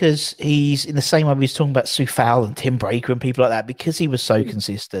it's because he's in the same way we was talking about Soufal and Tim Breaker and people like that, because he was so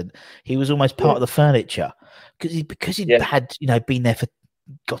consistent, he was almost part of the furniture because he had, you know, been there for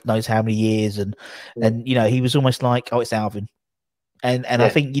God knows how many years, and you know, he was almost like, oh, it's Alvin, and I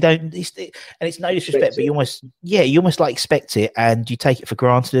think you don't, and it's no disrespect, but you almost like expect it, and you take it for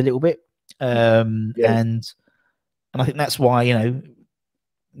granted a little bit, and I think that's why, you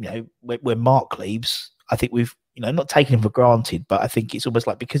know when Mark leaves, I think we've, you know, not taken him for granted, but I think it's almost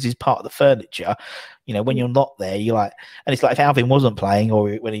like because he's part of the furniture, you know, when you're not there, you're like, and it's like if Alvin wasn't playing or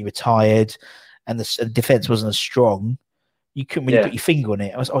when he retired and the defense wasn't as strong, you couldn't really put your finger on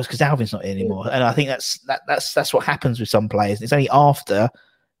it. It's because Alvin's not here anymore. And I think that's what happens with some players. It's only after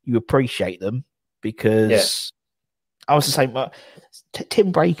you appreciate them, because I was the same.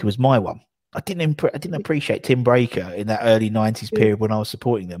 Tim Breaker was my one. I didn't appreciate Tim Breaker in that early 90s period when I was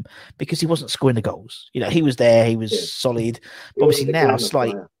supporting them, because he wasn't scoring the goals. You know, he was there, he was solid. But obviously now it's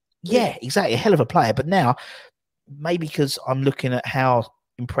like, exactly, a hell of a player. But now, maybe because I'm looking at how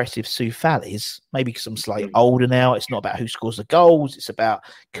impressive Soufal is, maybe because I'm slightly older now, it's not about who scores the goals, it's about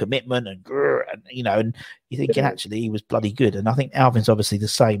commitment and you know, and you're thinking actually he was bloody good. And I think Alvin's obviously the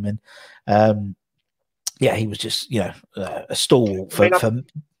same. And he was just, you know, a stalwart for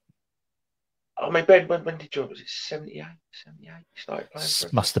I mean, Ben, when did you, was it 78? 78 you started playing for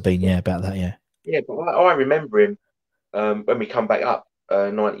him? Must have been, about that, Yeah, but I remember him when we come back up,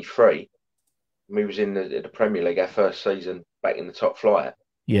 93. We was in the Premier League, our first season back in the top flight.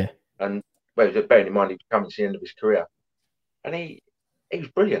 Yeah. And bearing in mind he was coming to the end of his career. And he was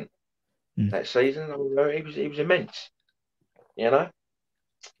brilliant that season. I mean, he was immense, you know?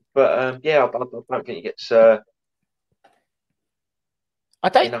 But, I don't think he gets... I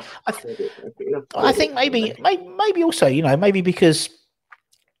think maybe also, you know, maybe because,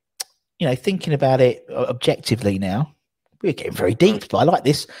 you know, thinking about it objectively now, we're getting very deep, but I like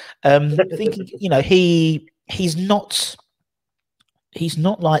this. Thinking, you know, he's not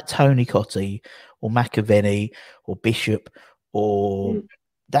like Tony Cottee or McAvenny or Bishop or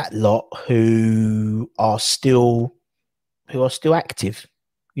that lot who are still active.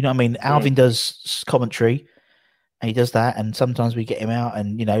 You know what I mean? Alvin does commentary. And he does that, and sometimes we get him out,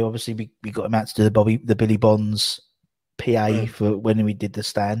 and you know, obviously we got him out to do the Billy Bonds PA for when we did the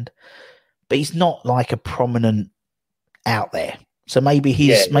stand. But he's not like a prominent out there. So maybe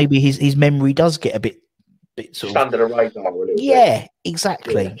his memory does get a bit sort just of under the radar a little bit. Yeah,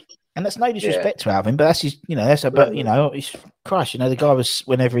 exactly. Yeah. And that's no disrespect to Alvin, but that's his, it's Christ, the guy was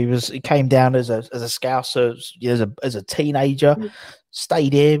whenever he came down as a scouser, as a teenager,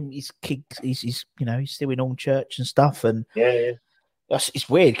 stayed here. He's still in Hornchurch and stuff, and it's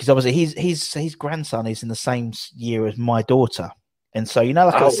weird because obviously his grandson is in the same year as my daughter, and so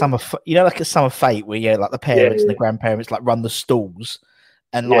like a summer fate where like the parents and the grandparents like run the stalls.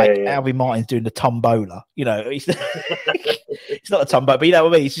 And Alvin Martin's doing the tombola, he's it's not a tombola, but you know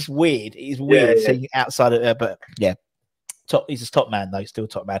what I mean. It's just weird. It's weird seeing outside of but he's a top man though, still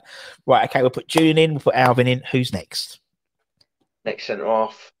top man. Right, okay, we'll put Julian in, we'll put Alvin in. Who's next? Next centre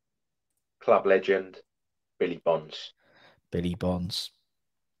half, club legend, Billy Bonds. Billy Bonds.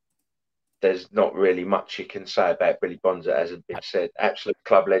 There's not really much you can say about Billy Bonds that hasn't been said. Absolute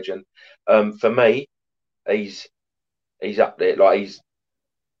club legend. For me, he's up there, like he's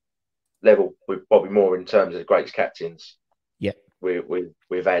level with Bobby Moore in terms of the greatest captains. Yeah,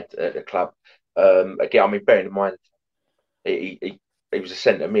 we've had at the club. Again, I mean, bearing in mind he was a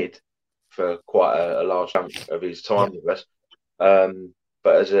centre mid for quite a large chunk of his time with us.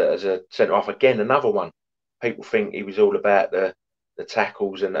 But as a centre half, again, another one. People think he was all about the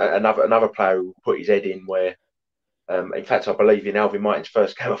tackles, and another player who put his head in where. In fact, I believe in Alvin Martin's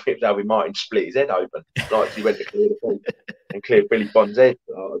first game, I think Alvin Martin split his head open. Like he went to clear the ball and cleared Billy Bonds' head.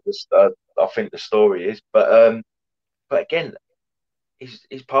 I think the story is, but again,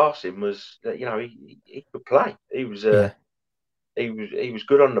 his passing was, he could play. He was he was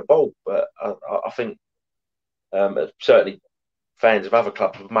good on the ball, but I think certainly fans of other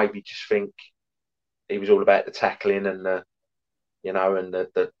clubs would maybe just think he was all about the tackling and the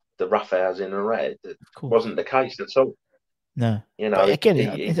roughhousing and that. It wasn't the case at all. No, but again,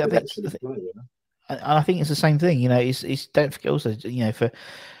 I think it's the same thing. He's don't forget also,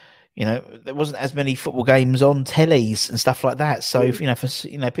 there wasn't as many football games on tellies and stuff like that. So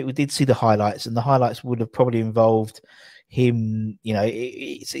people did see the highlights, and the highlights would have probably involved him.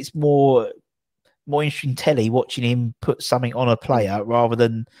 It's more interesting telly watching him put something on a player rather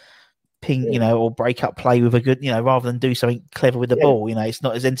than ping, or break up play with a good, rather than do something clever with the ball. It's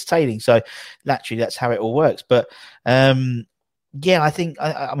not as entertaining. So naturally, that's how it all works. But I think,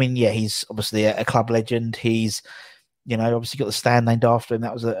 he's obviously a club legend. He's, obviously got the stand named after him.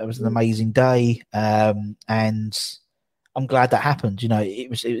 That was an amazing day, and I'm glad that happened.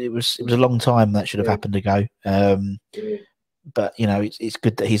 It was a long time that should have happened ago. But it's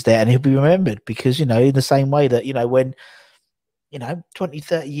good that he's there and he'll be remembered because in the same way that when 20,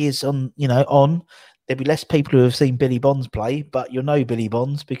 30 years on, there'll be less people who have seen Billy Bonds play, but you'll know Billy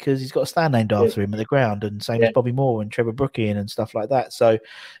Bonds because he's got a stand named after him at the ground, and same as Bobby Moore and Trevor Brooking and stuff like that. So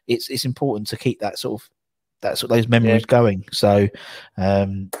it's important to keep that sort of those memories going. So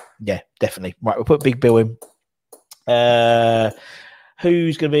definitely. Right, we'll put Big Bill in.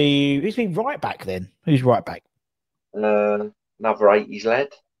 Who's been right back then? Who's right back? Another 80s lad,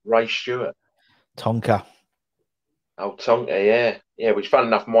 Ray Stewart. Tonka. Oh, Tonka, yeah. Which, fun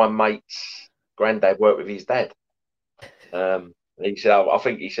enough, my mate's granddad worked with his dad. He said, I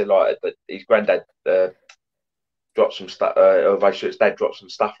think he said like that his granddad dropped some stuff. Ray Stewart's dad dropped some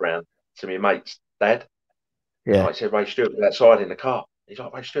stuff around to my mate's dad. Yeah, like I said Ray Stewart was outside in the car. He's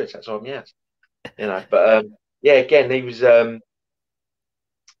like, Ray Stewart's outside my house. But again, he was a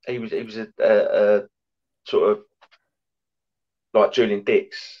sort of like Julian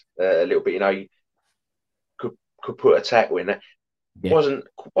Dix a little bit. He could put a tackle in there. Wasn't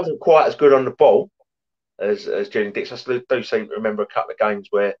quite as good on the ball as Julian Dix. I still do seem to remember a couple of games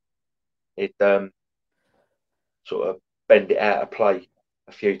where he'd sort of bend it out of play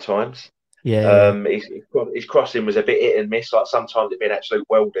a few times. His crossing was a bit hit and miss. Like sometimes it'd be an absolute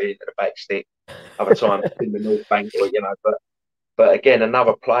welder into the back stick, other times in the North Bank, but again,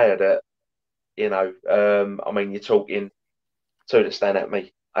 another player that you're talking two that stand at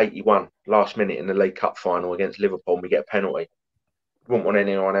me. 81 last minute in the League Cup final against Liverpool, and we get a penalty. Wouldn't want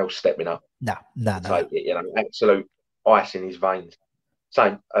anyone else stepping up. No. Take it, absolute ice in his veins.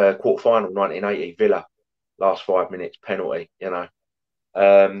 Same quarter final 1980 Villa, last 5 minutes penalty.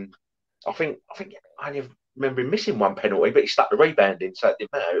 I think I only remember him missing one penalty, but he stuck the rebound in, so it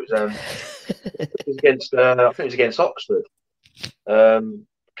didn't matter. It was against I think it was against Oxford.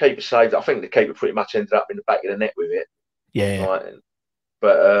 Keeper saved. I think the keeper pretty much ended up in the back of the net with it. Yeah. Right?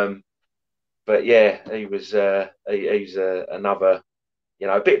 But he was he's another,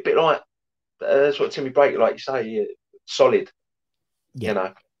 a bit like sort of Timmy Breaker, like you say, solid.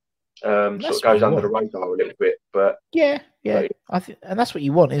 Sort of goes under the radar a little bit, but yeah. I think, and that's what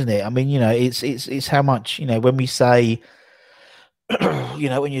you want, isn't it? I mean, it's how much, when we say,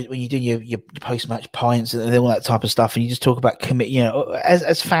 when you're doing your post match pints and all that type of stuff, and you just talk about commit.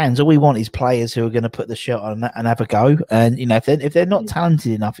 As fans, all we want is players who are going to put the shirt on and have a go. And if they're not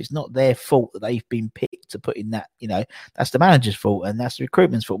talented enough, it's not their fault that they've been picked to put in that. That's the manager's fault and that's the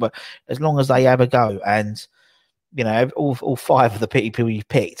recruitment's fault. But as long as they have a go, and all 5 of the people you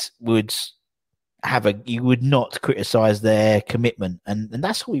picked would you would not criticize their commitment, and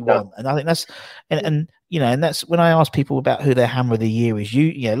that's what we want. And I think that's and that's when I ask people about who their hammer of the year is.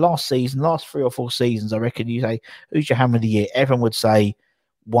 Last 3 or 4 seasons, I reckon you say, who's your hammer of the year? Everyone would say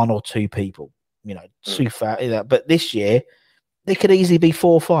 1 or 2 people, Sufa. But this year, there could easily be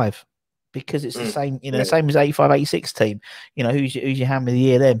 4 or 5 because it's the same, same as 85, 86 team. Who's your hammer of the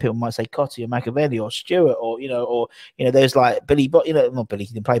year then? People might say Cotty or Machiavelli or Stewart or there's like Billy, but not Billy,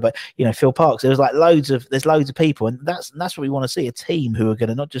 he didn't play, but Phil Parks. There's like loads of people, and that's what we want to see, a team who are going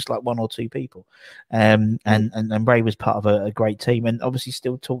to not just like 1 or 2 people. And Ray was part of a great team, and obviously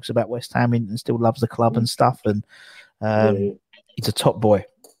still talks about West Ham and still loves the club and stuff. And he's a top boy,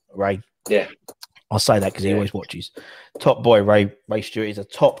 Ray. Yeah. I'll say that because he always watches. Top boy, Ray Stewart is a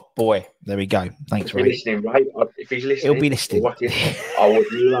top boy. There we go. Thanks, Ray. Listening, Ray. If he's listening, he'll be listening. I would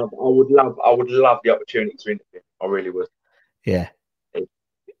love the opportunity to interview him. I really would. Yeah.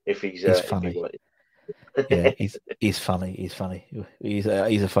 If he's funny. Yeah, he's funny. He's funny. He's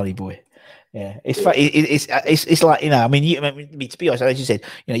a funny boy. Yeah, it's funny. It's like I mean, to be honest, as you said,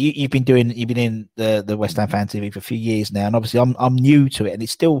 you've been in the West Ham fan TV for a few years now, and obviously I'm new to it, and it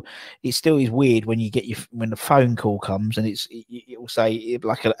still is weird when you get when the phone call comes and it will say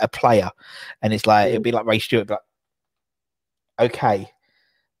like a player, and it's like it'll be like Ray Stewart, but okay,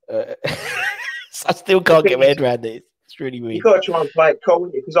 so I still can't get my head around it. It's really weird. You got to try and play it cool,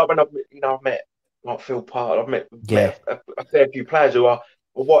 because I've met like Phil Part, I've met a fair few players who I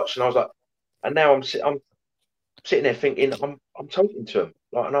watched, and I was like. And now I'm sitting there thinking I'm talking to them,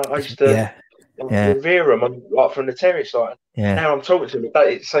 like, and I used to revere them, like from the terrace, like. Yeah. Now I'm talking to them.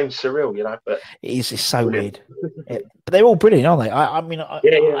 It seems surreal, But it's so weird. But they're all brilliant, aren't they? I mean,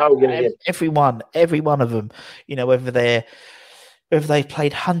 every one of them. Whether they've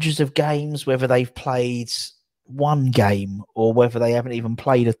played hundreds of games, whether they've played one game, or whether they haven't even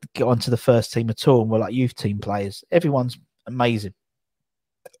played get onto the first team at all, and we're like youth team players. Everyone's amazing.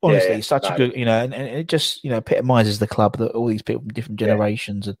 Honestly, it's such a good, and it just, epitomizes the club, that all these people from different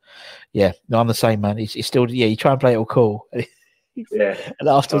generations. And I'm the same, man. It's still, you try and play it all cool. Yeah. And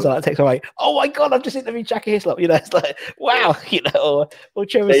afterwards, I text, I'm like, oh my God, I've just interviewed Jackie Hislop. It's like, wow, or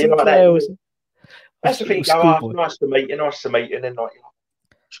Trevor Sinclair. That's the thing. Nice to meet you, and then like,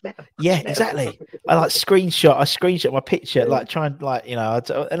 yeah, exactly. I screenshot my picture, like trying, like, and I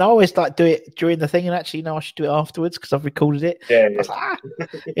always like do it during the thing, and actually, I should do it afterwards because I've recorded it. Yeah, I was like,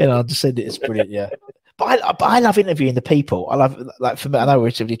 I'll just send it. It's brilliant. Yeah, but I love interviewing the people. I love, like, for me, I know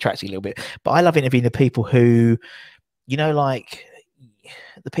we're detracting a little bit, but I love interviewing the people who, like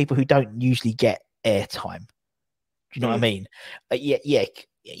the people who don't usually get airtime. Do you know what I mean?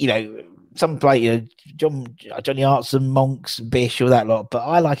 Some play, Johnny Artson, Monks, Bish, all that lot. But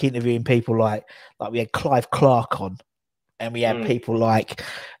I like interviewing people like we had Clive Clark on, and we had people like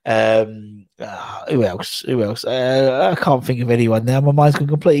who else? I can't think of anyone now. My mind's gone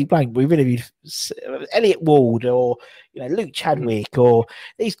completely blank. We've interviewed Elliot Ward or Luke Chadwick or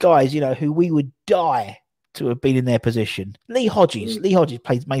these guys, who we would die to have been in their position. Lee Hodges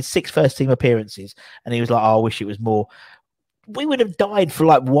made 6 first team appearances, and he was like, "Oh, I wish it was more." We would have died for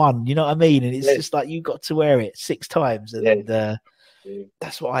like one, you know what I mean? And it's just like you got to wear it 6 times, and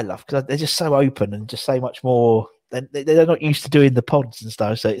that's what I love, because they're just so open and just so much more. They're not used to doing the pods and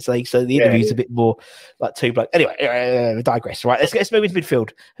stuff, so it's like the interview's a bit more like 2 blokes. Anyway, we digress. Right, let's move into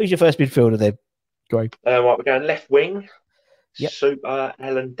midfield. Who's your first midfielder then? Great. Right, we're going left wing. Yep. Super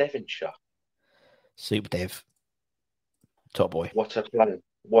Alan Devonshire. Super Dev, top boy. What a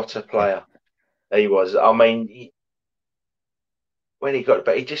player he was. I mean. When he got,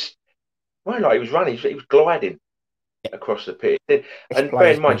 but he just, he was running, he was gliding across the pitch. And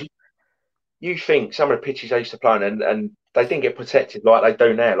bear in mind, you think some of the pitches they used to play on, and they didn't get protected like they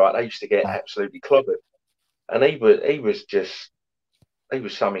do now. Like, they used to get absolutely clobbered. And he was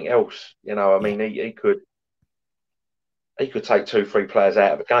something else. I mean, he could take 2-3 players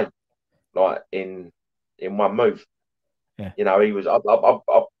out of a game, like in one move. Yeah. He was. I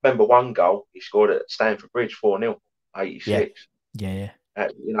remember one goal he scored at Stamford Bridge, 4-0, 86. Yeah.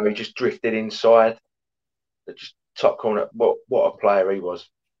 He just drifted inside, just top corner. What a player he was!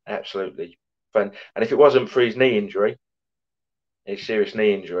 Absolutely fun. And if it wasn't for his serious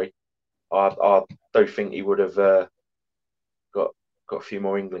knee injury, I do think he would have got a few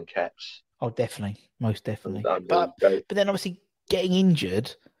more England caps. Oh, definitely, most definitely. And But then obviously getting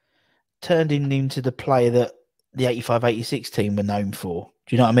injured turned him into the player that the 85-86 team were known for.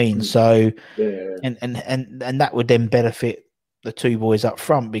 Do you know what I mean? So, and that would then benefit the two boys up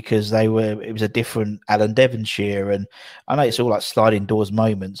front because it was a different Alan Devonshire. And I know it's all like sliding doors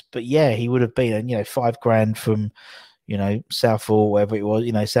moments, but yeah, he would have been, $5,000 from, Southall, wherever it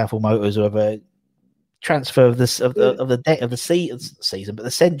was, Southall Motors, or whatever. Transfer of the season, but the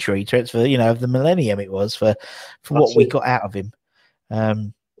century transfer, of the millennium it was for what we got out of him.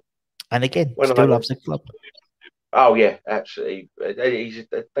 And again, still loves the club. Oh yeah, absolutely. He's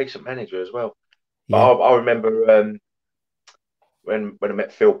a decent manager as well. Yeah. I remember when I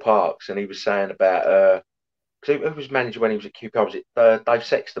met Phil Parks, and he was saying about who was manager when he was at QPR? Was it Dave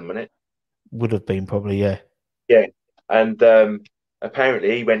Sexton? Wasn't it? Would have been probably, yeah. Yeah, and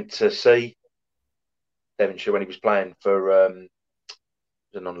apparently he went to see Devonshire when he was playing for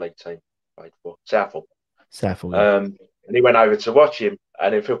the non-league team, played for Southall. Yeah. And he went over to watch him,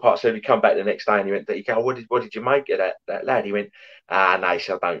 and then Phil Parks said he come back the next day, and he went, what did you make of that lad? He went, no, he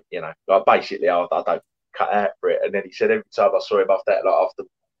said, I don't, like basically I don't cut out for it. And then he said every time I saw him after that, like after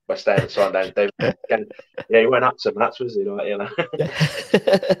West Ham and Sundown, he went up to nuts, was he?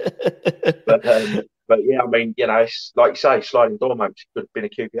 But yeah, I mean, it's like you say, sliding door moments. He could have been a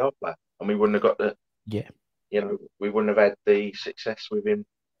QPR player, and we wouldn't have got the we wouldn't have had the success with him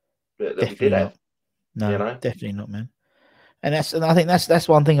that we did have. No, definitely not, man. And I think that's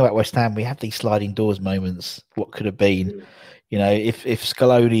one thing about West Ham. We have these sliding doors moments. What could have been, if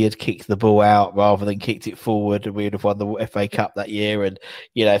Scaloni had kicked the ball out rather than kicked it forward, we would have won the FA Cup that year. And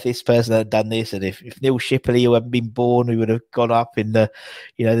if this person had done this, and if Neil Shipley, who hadn't been born, we would have gone up in the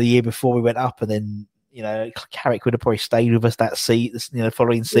year before we went up, and then Carrick would have probably stayed with us that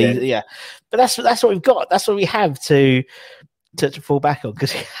following season. Yeah. But that's what we've got. That's what we have to fall back on,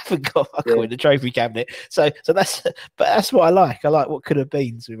 because we haven't got in the trophy cabinet. So that's what I like. I like what could have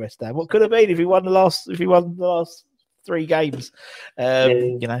been to West Ham. What could have been if we won the last 3 games.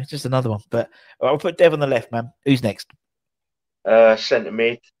 Just another one. But I'll put Dev on the left, man. Who's next? Centre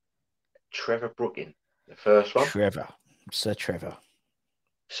mid, Trevor Brooking, the first one. Sir Trevor,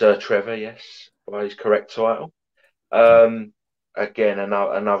 yes, by his correct title. Again,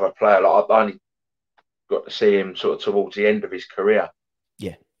 another player. Like I've only got to see him sort of towards the end of his career.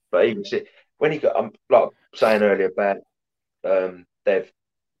 Yeah. But even when he got, like I was saying earlier about Dev,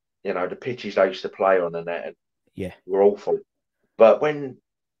 the pitches they used to play on and that were awful. But when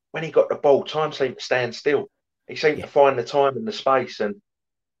he got the ball, time seemed to stand still. He seemed to find the time and the space, and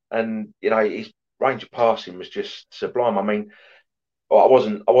his range of passing was just sublime. I mean, I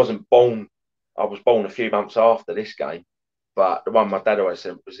wasn't born. I was born a few months after this game. But the one my dad always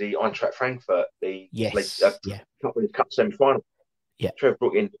said was the Eintracht Frankfurt, the Cup semi-final. Yeah, Trevor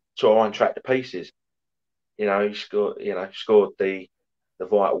Brooking tore Eintracht to pieces. He scored the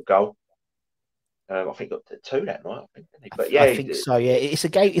vital goal. I think he got 2 that night. I think so. Yeah, it's a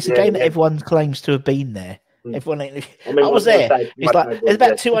game. It's a game that everyone claims to have been there. Everyone, I was there. There's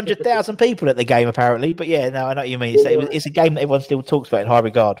about 200,000 people at the game apparently. But yeah, no, I know what you mean. It's a game that everyone still talks about in high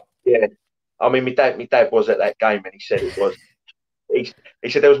regard. Yeah. I mean, my dad was at that game, and he said it was. He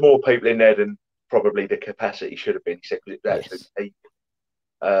said there was more people in there than probably the capacity should have been. He said because it was absolutely peak.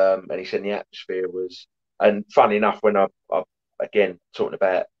 And he said the atmosphere was. And funny enough, when I again talking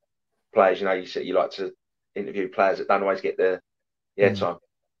about players, you said you like to interview players that don't always get the airtime.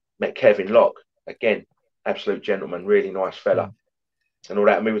 Met Kevin Locke again, absolute gentleman, really nice fella, and all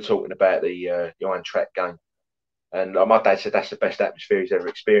that. And we were talking about the Eintracht game. And my dad said that's the best atmosphere he's ever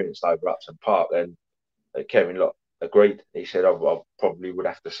experienced over Upton Park. And Kevin Locke agreed. He said, I probably would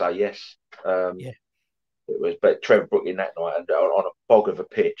have to say yes. It was, but Trevor Brooking that night, and on a bog of a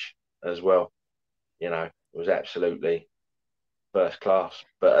pitch as well, it was absolutely first class.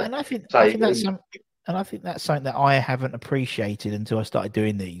 But I think that's something that I haven't appreciated until I started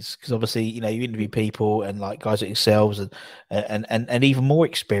doing these, because obviously you interview people and like guys like yourselves and even more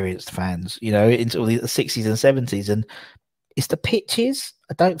experienced fans into the 60s and 70s, and it's the pitches.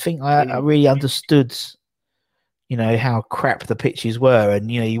 I don't think I really understood how crap the pitches were,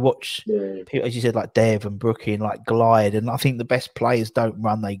 and you watch people, as you said, like Dev and Brooking, like glide, and I think the best players don't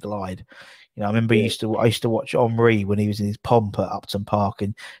run, they glide. I remember I used to watch Henry when he was in his pomp at Upton Park,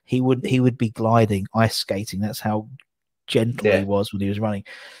 and he would be gliding, ice skating. That's how gentle he was when he was running.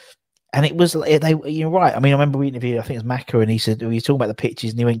 And it was you're right. I mean, I remember we interviewed, I think it was Macca, and he said we were talking about the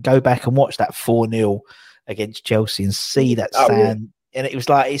pitches, and he went, go back and watch that 4-0 against Chelsea and see that sand. And it was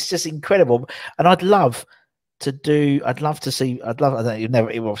like, it's just incredible. And I'd love to do. I'd love to see. I don't know,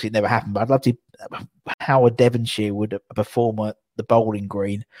 it obviously never happened, but I'd love to how a Devonshire would perform at the Bowling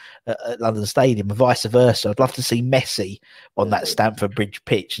Green at London Stadium, and vice versa. I'd love to see Messi on that Stamford Bridge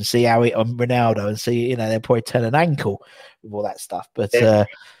pitch and see how it on Ronaldo, and see they'll probably turn an ankle with all that stuff. But yeah,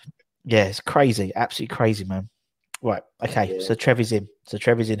 it's crazy, absolutely crazy, man. Right, okay. So Trevor's in.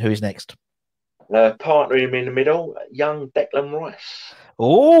 Who's next? Partner him in the middle, young Declan Rice.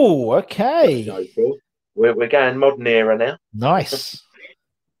 Oh, okay. We're going modern era now. Nice.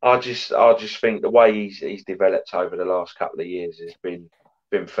 I just think the way he's developed over the last couple of years has been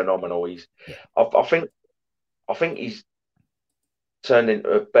phenomenal. I think he's turned into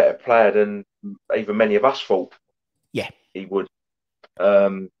a better player than even many of us thought. Yeah, he would.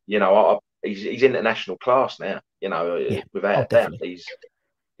 He's international class now. Without a doubt, he's.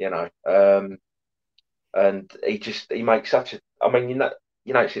 And he makes such a. I mean,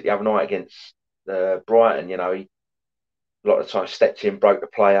 the other night against Brighton, he a lot of the time stepped in, broke the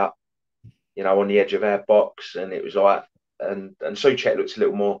play up, on the edge of our box, and it was like, and Souček looks a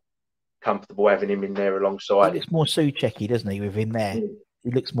little more comfortable having him in there alongside. He looks more Souček-y, doesn't he, with him there?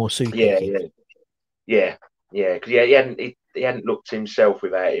 He looks more Souček-y. Yeah. He hadn't looked himself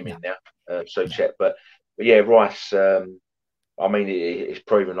without him in there, Souček. But yeah, Rice. I mean, it's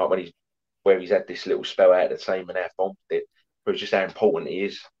proven like where he's had this little spell out of the team and how formed it, proves just how important he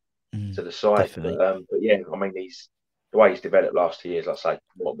is to the side. But yeah, I mean, the way he's developed last 2 years, I say,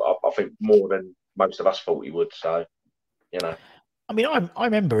 I think more than most of us thought he would. So, I mean, I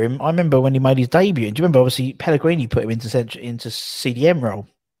remember him. I remember when he made his debut. And do you remember, obviously, Pellegrini put him into CDM role,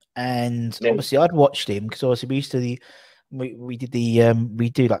 and obviously I'd watched him because obviously we used to we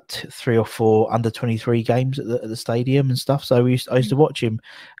do like 3 or 4 under-23 games at the stadium and stuff. So I used to watch him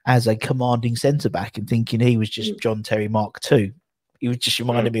as a commanding centre back and thinking he was just John Terry Mark II. He was just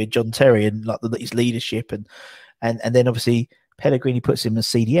reminded me of John Terry and like his leadership and then obviously Pellegrini puts him as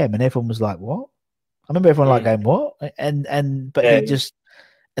CDM and everyone was like, what? I remember everyone like going, what?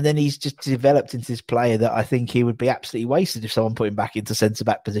 And then he's just developed into this player that I think he would be absolutely wasted if someone put him back into centre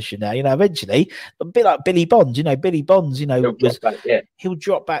back position now. Eventually, a bit like Billy Bonds. Billy Bonds. He'll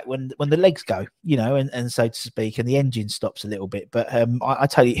drop back when the legs go. And so to speak, and the engine stops a little bit. But I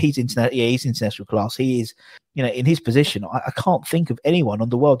tell you, he's international class. He is. In his position, I can't think of anyone on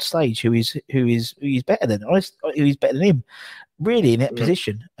the world stage who is better than who's better than him. Really, in that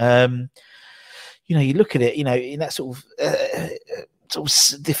position. You look at it. In that sort of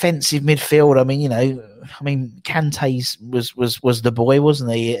defensive midfield. I mean, Kante's was the boy,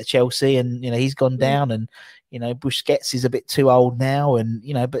 wasn't he, at Chelsea? And he's gone down, and Busquets is a bit too old now, and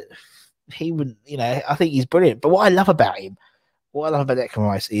but he wouldn't. I think he's brilliant. But what I love about Declan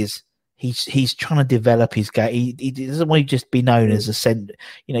Rice is he's trying to develop his game. He doesn't want to just be known as a centre.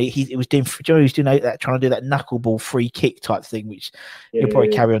 He was doing. He was doing that, trying to do that knuckleball free kick type thing, which he'll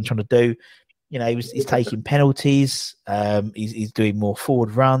probably carry on trying to do. He's taking penalties. He's doing more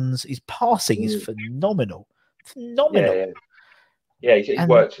forward runs. His passing is phenomenal. Phenomenal. Yeah. He's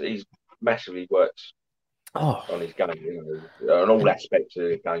worked. He's massively worked on his game. On all aspects of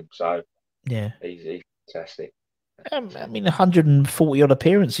the game. So yeah, he's fantastic. 140 odd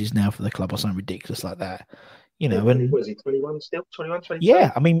appearances now for the club or something ridiculous like that. And was he 21 still? 21, 22?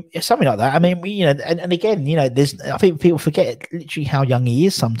 Yeah, I mean, something like that. I mean, and again, I think people forget literally how young he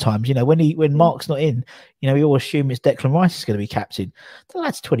is sometimes. When Mark's not in, we all assume it's Declan Rice is going to be captain. The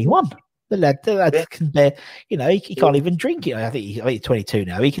lad's 21. The lad can bear, he can't even drink it. I think he's 22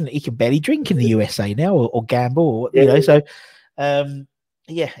 now. He can barely drink in the USA now or gamble, so.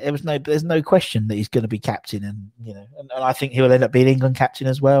 There's no question that he's going to be captain, and and I think he'll end up being England captain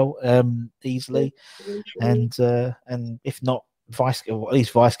as well, easily, and if not vice, or at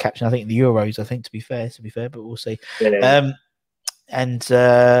least vice captain, I think in the Euros. I think to be fair, but we'll see.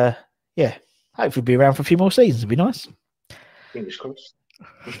 Hopefully be around for a few more seasons. It'd be nice. Fingers crossed.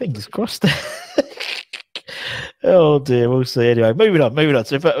 Fingers crossed. Oh dear, we'll see. Anyway, moving on.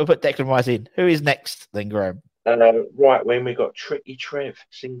 So we'll put Declan Rice in. Who is next then, Graham? Right when we got Tricky Trev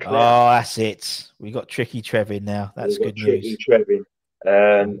Sinclair. Oh, that's it. We got Tricky Trev in now. That's good news. Tricky Trev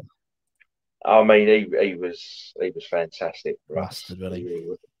in. I mean, he was fantastic. Bastard,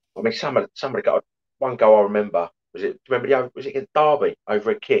 really. I mean, somebody got one goal. I remember. Was it against Derby over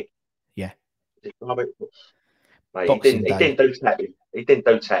a kick? Yeah. Was it Derby? Mate, he didn't do tap-ins. He didn't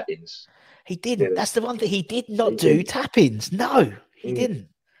do tap-ins. He didn't. That's the one thing he did not do. Tap-ins. No, he didn't.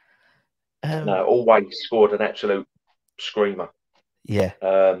 No, always scored an absolute screamer. Yeah.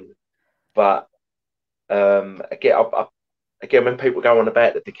 But again, when people go on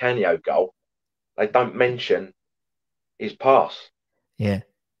about the Di Canio goal, they don't mention his pass. Yeah.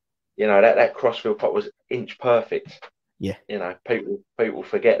 That crossfield pot inch perfect. Yeah. You know, people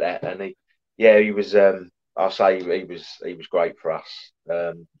forget that, and he was. I'll say he was great for us.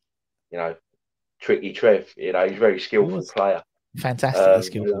 You know, tricky Trev. You know, he's a very skillful player. Fantastically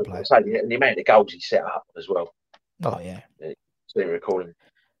skillful player. And the amount of goals he set up as well. Oh yeah. I seem to recall him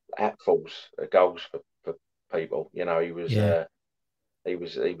hatfuls of goals for people. You know, he was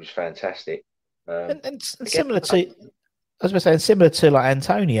fantastic. And similar to, I was going to say, similar to like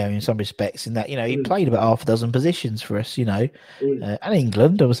Antonio in some respects, in that, you know, he played about half a dozen positions for us, you know, and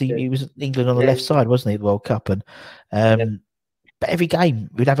England. Obviously, he was England on the left side, wasn't he, at the World Cup? And but every game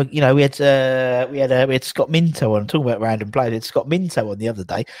we'd have we had Scott Minto on, talking about random players. We had Scott Minto on the other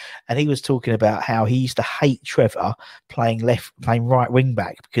day, and he was talking about how he used to hate Trevor playing right wing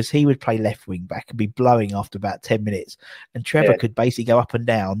back, because he would play left wing back and be blowing after about 10 minutes, and Trevor could basically go up and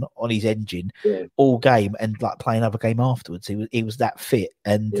down on his engine all game and like play another game afterwards. He was that fit,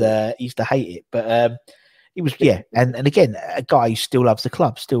 and he used to hate it, but he was and again, a guy who still loves the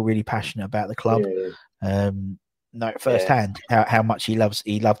club, still really passionate about the club. No, firsthand how much he loved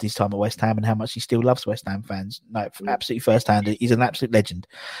his time at West Ham, and how much he still loves West Ham fans. No, absolutely firsthand. He's an absolute legend.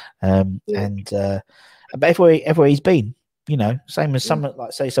 And but everywhere he's been, you know, same as someone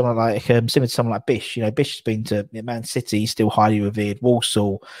like similar to someone like Bish. You know, Bish has been to Man City, he's still highly revered.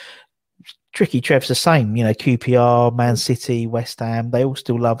 Walsall, Tricky Trev's the same. You know, QPR, Man City, West Ham, they all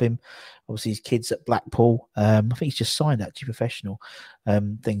still love him. Obviously, his kids at Blackpool. I think he's just signed actually professional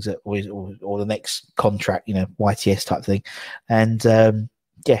things that or the next contract, you know, YTS type thing. And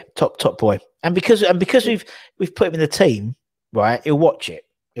top boy. And because we've put him in the team, right? He'll watch it.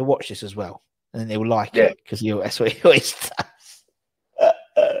 He'll watch this as well, and he'll like it, because that's what he always does.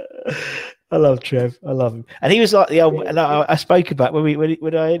 I love Trev. I love him. And he was like the old. And I spoke about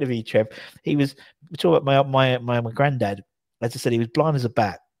when I interviewed Trev. We talked about my granddad. As I said, he was blind as a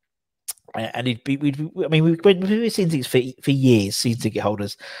bat. And we've seen things for years, seen ticket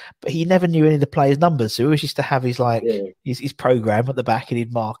holders, but he never knew any of the players' numbers. So he always used to have his his program at the back, and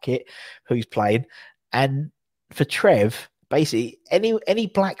he'd mark it who he's playing. And for Trev, basically any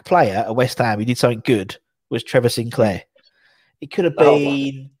black player at West Ham who did something good was Trevor Sinclair. It could have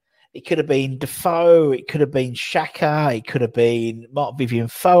been Defoe, it could have been Xhaka, it could have been Mark Vivian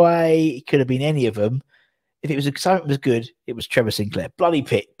Foe, it could have been any of them. If it was something was good, it was Trevor Sinclair. Bloody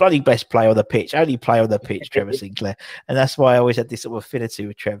best player on the pitch. Only player on the pitch, Trevor Sinclair. And that's why I always had this sort of affinity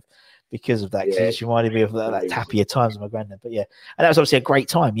with Trev, because of that. Because it just reminded me of that happier times with my granddad. But and that was obviously a great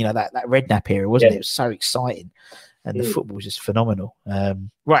time. You know, that Redknapp era, wasn't it? It was so exciting, and the football was just phenomenal.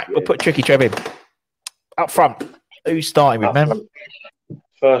 Right, we'll put Tricky Trev in up front. Who's starting with, man?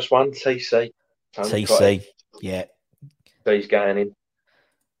 First one, TC. TC, yeah. He's going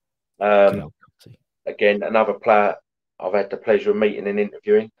in. Again, another player I've had the pleasure of meeting and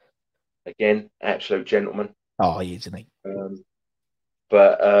interviewing. Again, absolute gentleman. Oh, he is, isn't he? I'm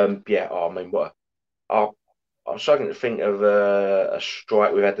struggling to think of a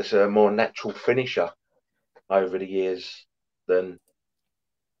strike we've had that's a more natural finisher over the years than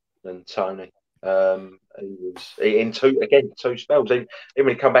Tony. He was in two spells. Even when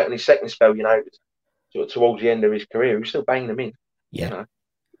he come back in his second spell, you know, towards the end of his career, he was still banging them in. Yeah.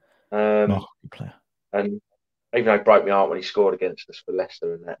 You know? Player. And even though it broke my heart when he scored against us for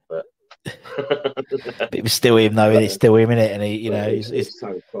Leicester and that, but it was still him, though. It's still him, isn't it? And he, you know, he's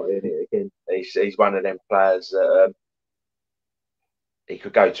so quite in it again. He's one of them players that he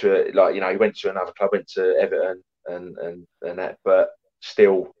could go to, like, you know, he went to another club, went to Everton and that, but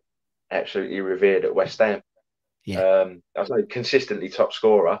still absolutely revered at West Ham. Yeah, I was like consistently top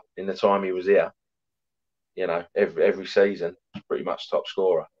scorer in the time he was here. You know, every season, pretty much top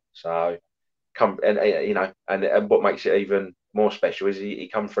scorer. So. You know, and what makes it even more special is he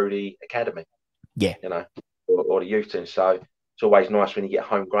come through the academy, you know, or the youth team. So it's always nice when you get a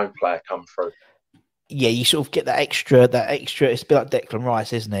homegrown player come through. Yeah, you sort of get that extra. It's a bit like Declan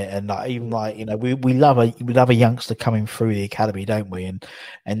Rice, isn't it? And like, even like, you know, we love a youngster coming through the academy, don't we?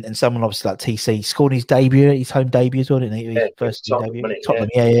 And someone obviously like TC scored his home debut as well, didn't he? His first debut, Tottenham.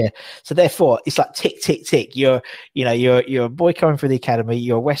 Yeah. So therefore, it's like tick, tick, tick. You're a boy coming through the academy.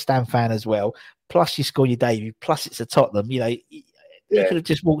 You're a West Ham fan as well. Plus, you score your debut. Plus, it's a Tottenham. You know, he could have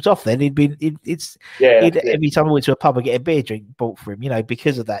just walked off. Then every time I went to a pub and get a beer drink bought for him. You know,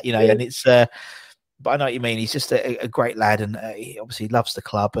 because of that. You know, and it's. But I know what you mean. He's just a great lad, and he obviously loves the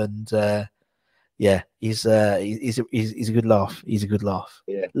club. And he's a good laugh. He's a good laugh.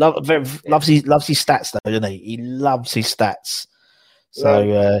 Yeah. Loves his stats though, doesn't he? He loves his stats.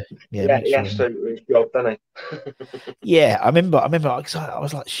 So he has to do his job, doesn't he? Yeah, I remember. Cause I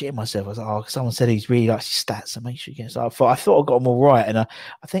was like shitting myself. I was like, oh, someone said he's really likes his stats, so make sure you get. So I thought I got him all right, and I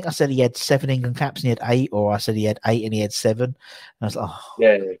think I said he had 7 England caps and he had 8, or I said he had 8 and he had 7. And I was like, oh,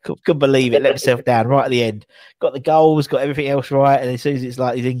 couldn't believe it. Let myself down right at the end. Got the goals, got everything else right, and as soon as it's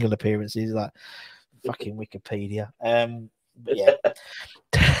like his England appearances, like fucking Wikipedia. But yeah.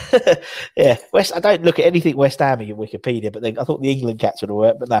 Yeah, I don't look at anything West Ham in Wikipedia, but I thought the England cats would have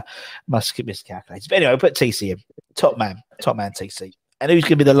worked, but no, must have miscalculated. But anyway, put TC in. Top man TC. And who's going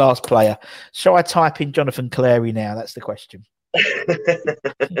to be the last player? Shall I type in Jonathan Cleary now? That's the question.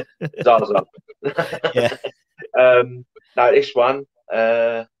 Zaza. Yeah. No, this one,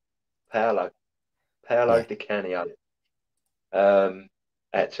 Paolo Di Canio.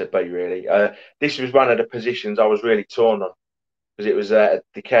 Had to be really. This was one of the positions I was really torn on. Because it was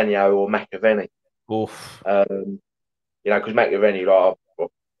Di Canio or McAvenny. Oof. Because McAvenny, like,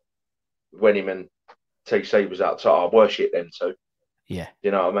 when him and TC was up top, I worshipped them too. Yeah.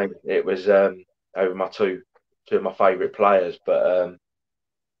 You know what I mean? It was over my two of my favourite players, but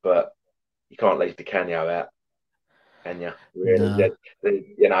you can't leave Di Canio out, can you? Really?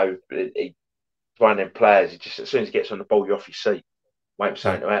 No. He's one of them players. He just, as soon as he gets on the ball, you're off your seat, waiting for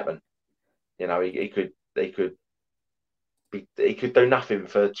something to happen. He could do nothing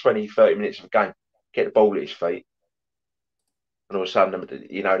for 20, 30 minutes of a game, get the ball at his feet, and all of a sudden,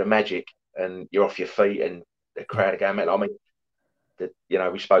 the magic, and you're off your feet, and the crowd are going, man. I mean,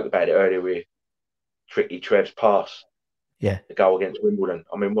 we spoke about it earlier with Tricky Trev's pass. Yeah. The goal against Wimbledon.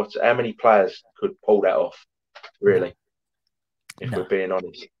 I mean, how many players could pull that off, really? If we're being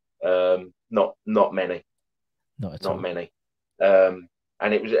honest. Not many. Not many. And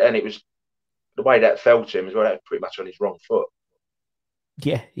it was the way that fell to him as well, that was pretty much on his wrong foot.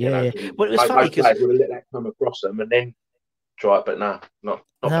 Yeah. Well, it was funny because would have let that come across them and then try it, but not.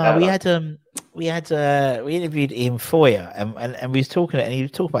 We interviewed Ian Foyer and we was talking, and he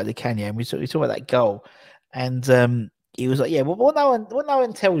was talking about Di Canio, and we talked about that goal, and he was like, yeah, well, what no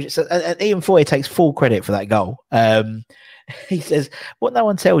one tells you. So, and Ian Foyer takes full credit for that goal. He says, what no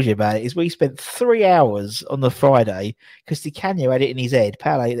one tells you about it is we spent 3 hours on the Friday because Di Canio had it in his head,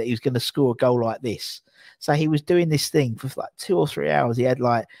 Paolo, that he was going to score a goal like this. So he was doing this thing for like 2 or 3 hours.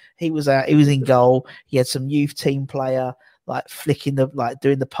 He was in goal. He had some youth team player like flicking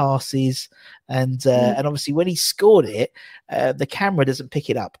doing the passes, and obviously when he scored it, the camera doesn't pick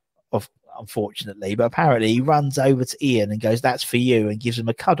it up, unfortunately, but apparently he runs over to Ian and goes, "That's for you," and gives him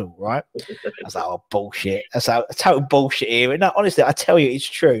a cuddle, right? I was like, oh, bullshit. That's a total bullshit here. And no, honestly, I tell you, it's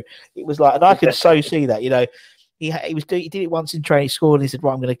true. It was like, and I could so see that, he did it once in training, scored, and he said,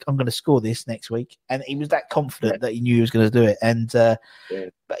 right, I'm going to score this next week. And he was that confident that he knew he was going to do it. And,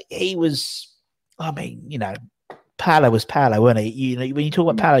 but he was, I mean, Paolo was Paolo, wasn't he? When you talk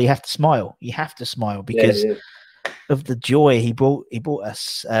about Paolo, you have to smile. You have to smile because of the joy he brought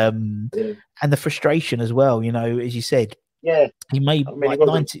us, and the frustration as well. As you said, he made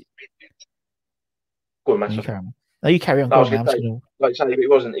 90. Go on, man. No, you carry on. Like I say, it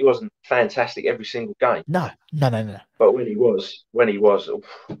wasn't fantastic every single game. No. But when he was,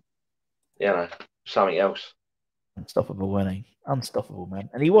 something else. Unstoppable, wasn't he? Unstoppable, man.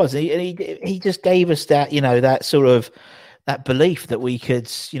 And he was. He just gave us that, that sort of that belief that we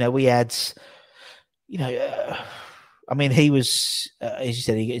could, we had, I mean, he was, as you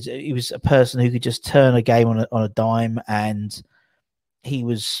said, he was a person who could just turn a game on a dime, and he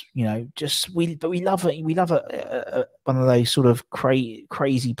was, but we love it. We love one of those sort of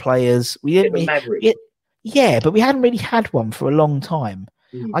crazy players. But we hadn't really had one for a long time.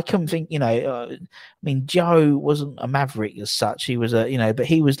 I couldn't think, I mean, Joe wasn't a maverick as such. He was but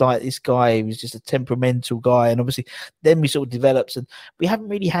he was like this guy. He was just a temperamental guy. And obviously then we sort of developed, and we haven't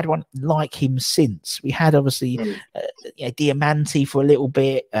really had one like him since. We had obviously Diamante for a little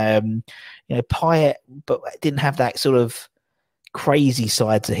bit, Payet, but didn't have that sort of crazy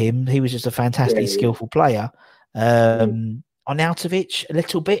side to him. He was just a fantastic, skillful player. Arnautovic a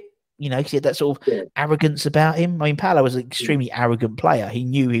little bit, because he had that sort of arrogance about him. I mean, Paolo was an extremely arrogant player. He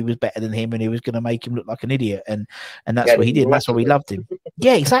knew he was better than him, and he was going to make him look like an idiot, and that's what he did. And that's why we loved him.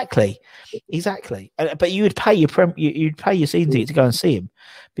 Yeah, exactly. But you would pay your season ticket to go and see him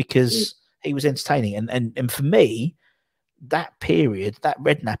because he was entertaining. And for me, that period, that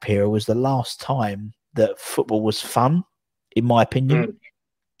Redknapp era, was the last time that football was fun, in my opinion.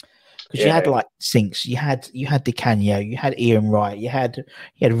 Because you had like Sinks, you had Di Canio, you had Ian Wright, you had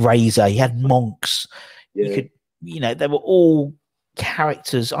Razor, you had Monks. You could, they were all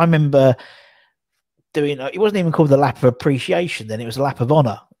characters. I remember doing. It wasn't even called the lap of appreciation then; it was a lap of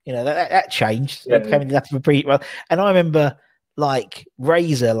honour. That changed. It became the lap of appreciation. And I remember like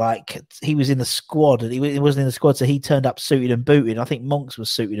Razor, like he was in the squad and he wasn't in the squad, so he turned up suited and booted. I think Monks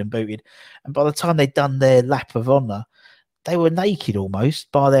was suited and booted, and by the time they'd done their lap of honour, they were naked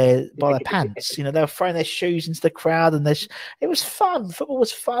almost by their pants. You know, they were throwing their shoes into the crowd, and it was fun. Football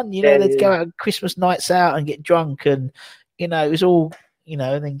was fun. You know, they'd go out on Christmas nights out and get drunk, and you know, it was all, you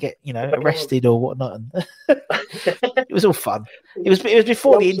know, and then get, you know, arrested or whatnot. And it was all fun. It was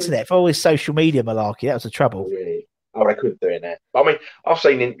before the internet, for all this social media malarkey. That was the trouble. Really? Oh, they couldn't do it now. But, I mean, I've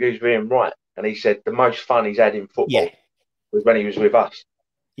seen interviews with him, right, and he said the most fun he's had in football was when he was with us.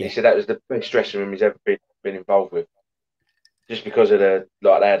 Yeah. He said that was the best dressing room he's ever been involved with, just because of they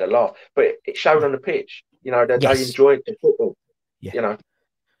had a laugh. But it showed on the pitch, you know, that they enjoyed the football. Yeah. You know,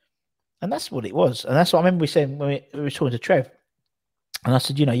 and that's what it was, and that's what I remember we saying when we were talking to Trev. And I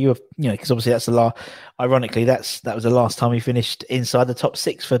said, you know, because obviously that's the last. Ironically, that was the last time we finished inside the top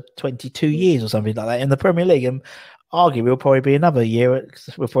 6 for 22 years or something like that in the Premier League. And arguably, we'll probably be another year.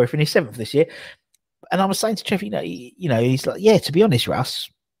 We'll probably finish 7th this year. And I was saying to Trev, you know, he's like, yeah. To be honest, Russ,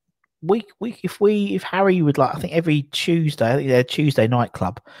 if Harry would, like, I think every Tuesday, I think they had a Tuesday night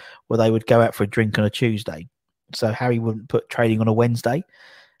club where they would go out for a drink on a Tuesday. So Harry wouldn't put training on a Wednesday.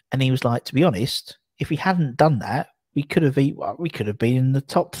 And he was like, to be honest, if he hadn't done that, we could have been in the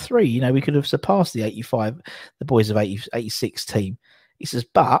top 3. You know, we could have surpassed the 85, the boys of 86 team. He says,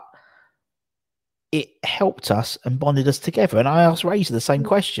 but it helped us and bonded us together. And I asked Razor the same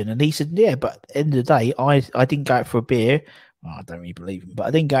question, and he said, yeah, but at the end of the day, I didn't go out for a beer. Well, I don't really believe him, but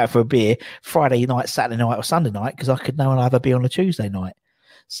I didn't go out for a beer Friday night, Saturday night, or Sunday night because I could know I'd have a beer on a Tuesday night.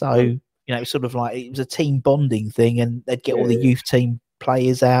 So, you know, it was sort of like it was a team bonding thing, and they'd get all the youth team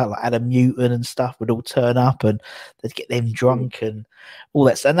players out, like Adam Newton and stuff, would all turn up, and they'd get them drunk and all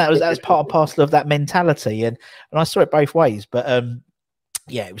that. And that was part and parcel of that mentality. And I saw it both ways. But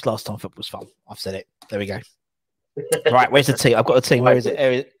yeah, it was last time football was fun. I've said it. There we go. Right, where's the team? I've got a team. Where is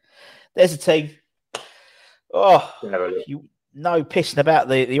it? There's a team. Oh, no pissing about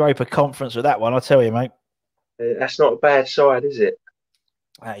the Europa Conference with that one, I'll tell you, mate. That's not a bad side, is it?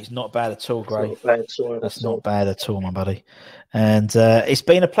 He's not bad at all, Gray. That's not bad at all, my buddy. And it's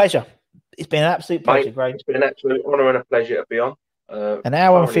been a pleasure. It's been an absolute pleasure, Gray. It's been an absolute honour and a pleasure to be on. An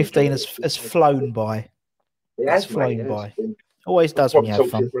hour and 15 has flown by. It has flown by. Always does when you have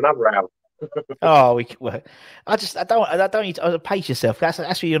fun. For another hour. I don't need to pace yourself. That's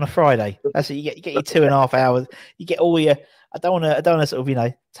what you on a Friday. That's what you get your 2.5 hours. You get all your. I don't want to sort of, you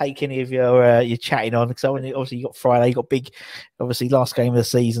know, take any of your chatting on, because obviously you got Friday, you got big, obviously last game of the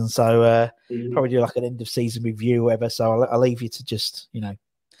season, so probably do like an end of season review or whatever. So I'll leave you to just, you know, I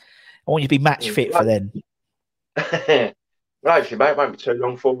want you to be match fit for then. Right, mate, it won't be too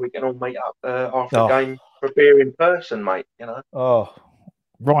long before we can all meet up after the game for a beer in person, mate. You know. Oh,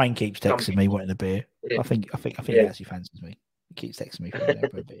 Ryan keeps texting me wanting a beer. Yeah. I think he actually fancies me. He keeps texting me for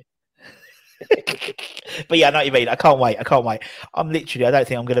a beer. But yeah, I know what you mean. I can't wait. I don't think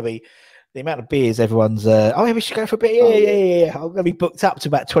I'm going to be the amount of beers everyone's. We should go for a beer. Yeah. I'm going to be booked up to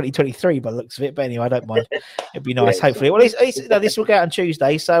about 2023 by the looks of it. But anyway, I don't mind. It'd be nice. Hopefully, well, at least this will go out on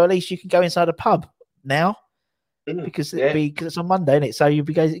Tuesday, so at least you can go inside a pub now. Because it's on Monday, isn't it? So you'll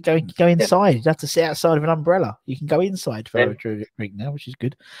be go inside. You have to sit outside of an umbrella. You can go inside for a drink now, which is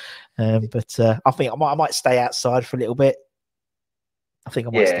good. But I think I might stay outside for a little bit. Stay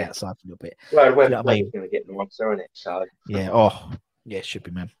outside for a little bit. Well, we're going to get nicer, isn't it? So it should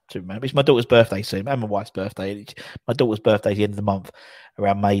be, man. It's my daughter's birthday soon, and my wife's birthday. My daughter's birthday is the end of the month,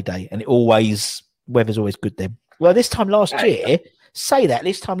 around May Day, and weather's always good then. Well, this time last year, we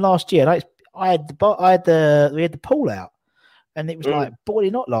had the pool out, and it was like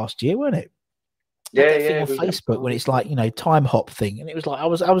boiling hot last year, wasn't it? Yeah, thing on Facebook when it's like, you know, time hop thing, and it was like I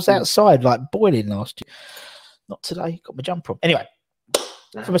was outside like boiling last year. Not today. Got my jumper on. Anyway,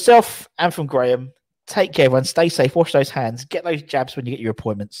 for myself and from Graham, take care, everyone. Stay safe. Wash those hands. Get those jabs when you get your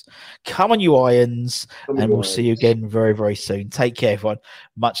appointments. Come on, you irons, and we'll see you again very, very soon. Take care, everyone.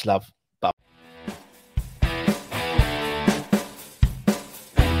 Much love. Bye.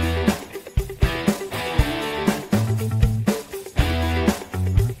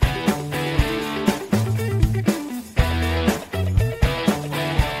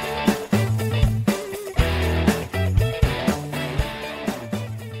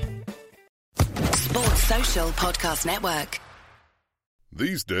 Podcast Network.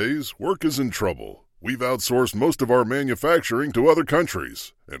 These days, work is in trouble. We've outsourced most of our manufacturing to other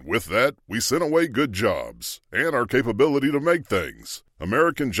countries, and with that, we sent away good jobs and our capability to make things.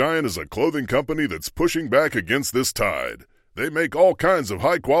 American Giant is a clothing company that's pushing back against this tide. They make all kinds of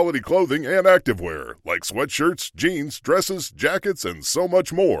high-quality clothing and activewear, like sweatshirts, jeans, dresses, jackets, and so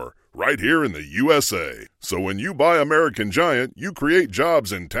much more, right here in the USA. So when you buy American Giant, you create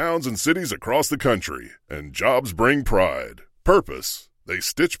jobs in towns and cities across the country. And jobs bring pride, purpose. They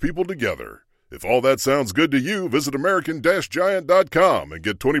stitch people together. If all that sounds good to you, visit American-Giant.com and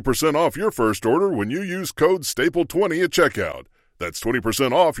get 20% off your first order when you use code STAPLE20 at checkout. That's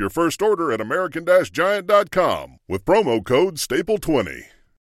 20% off your first order at American-Giant.com with promo code STAPLE20.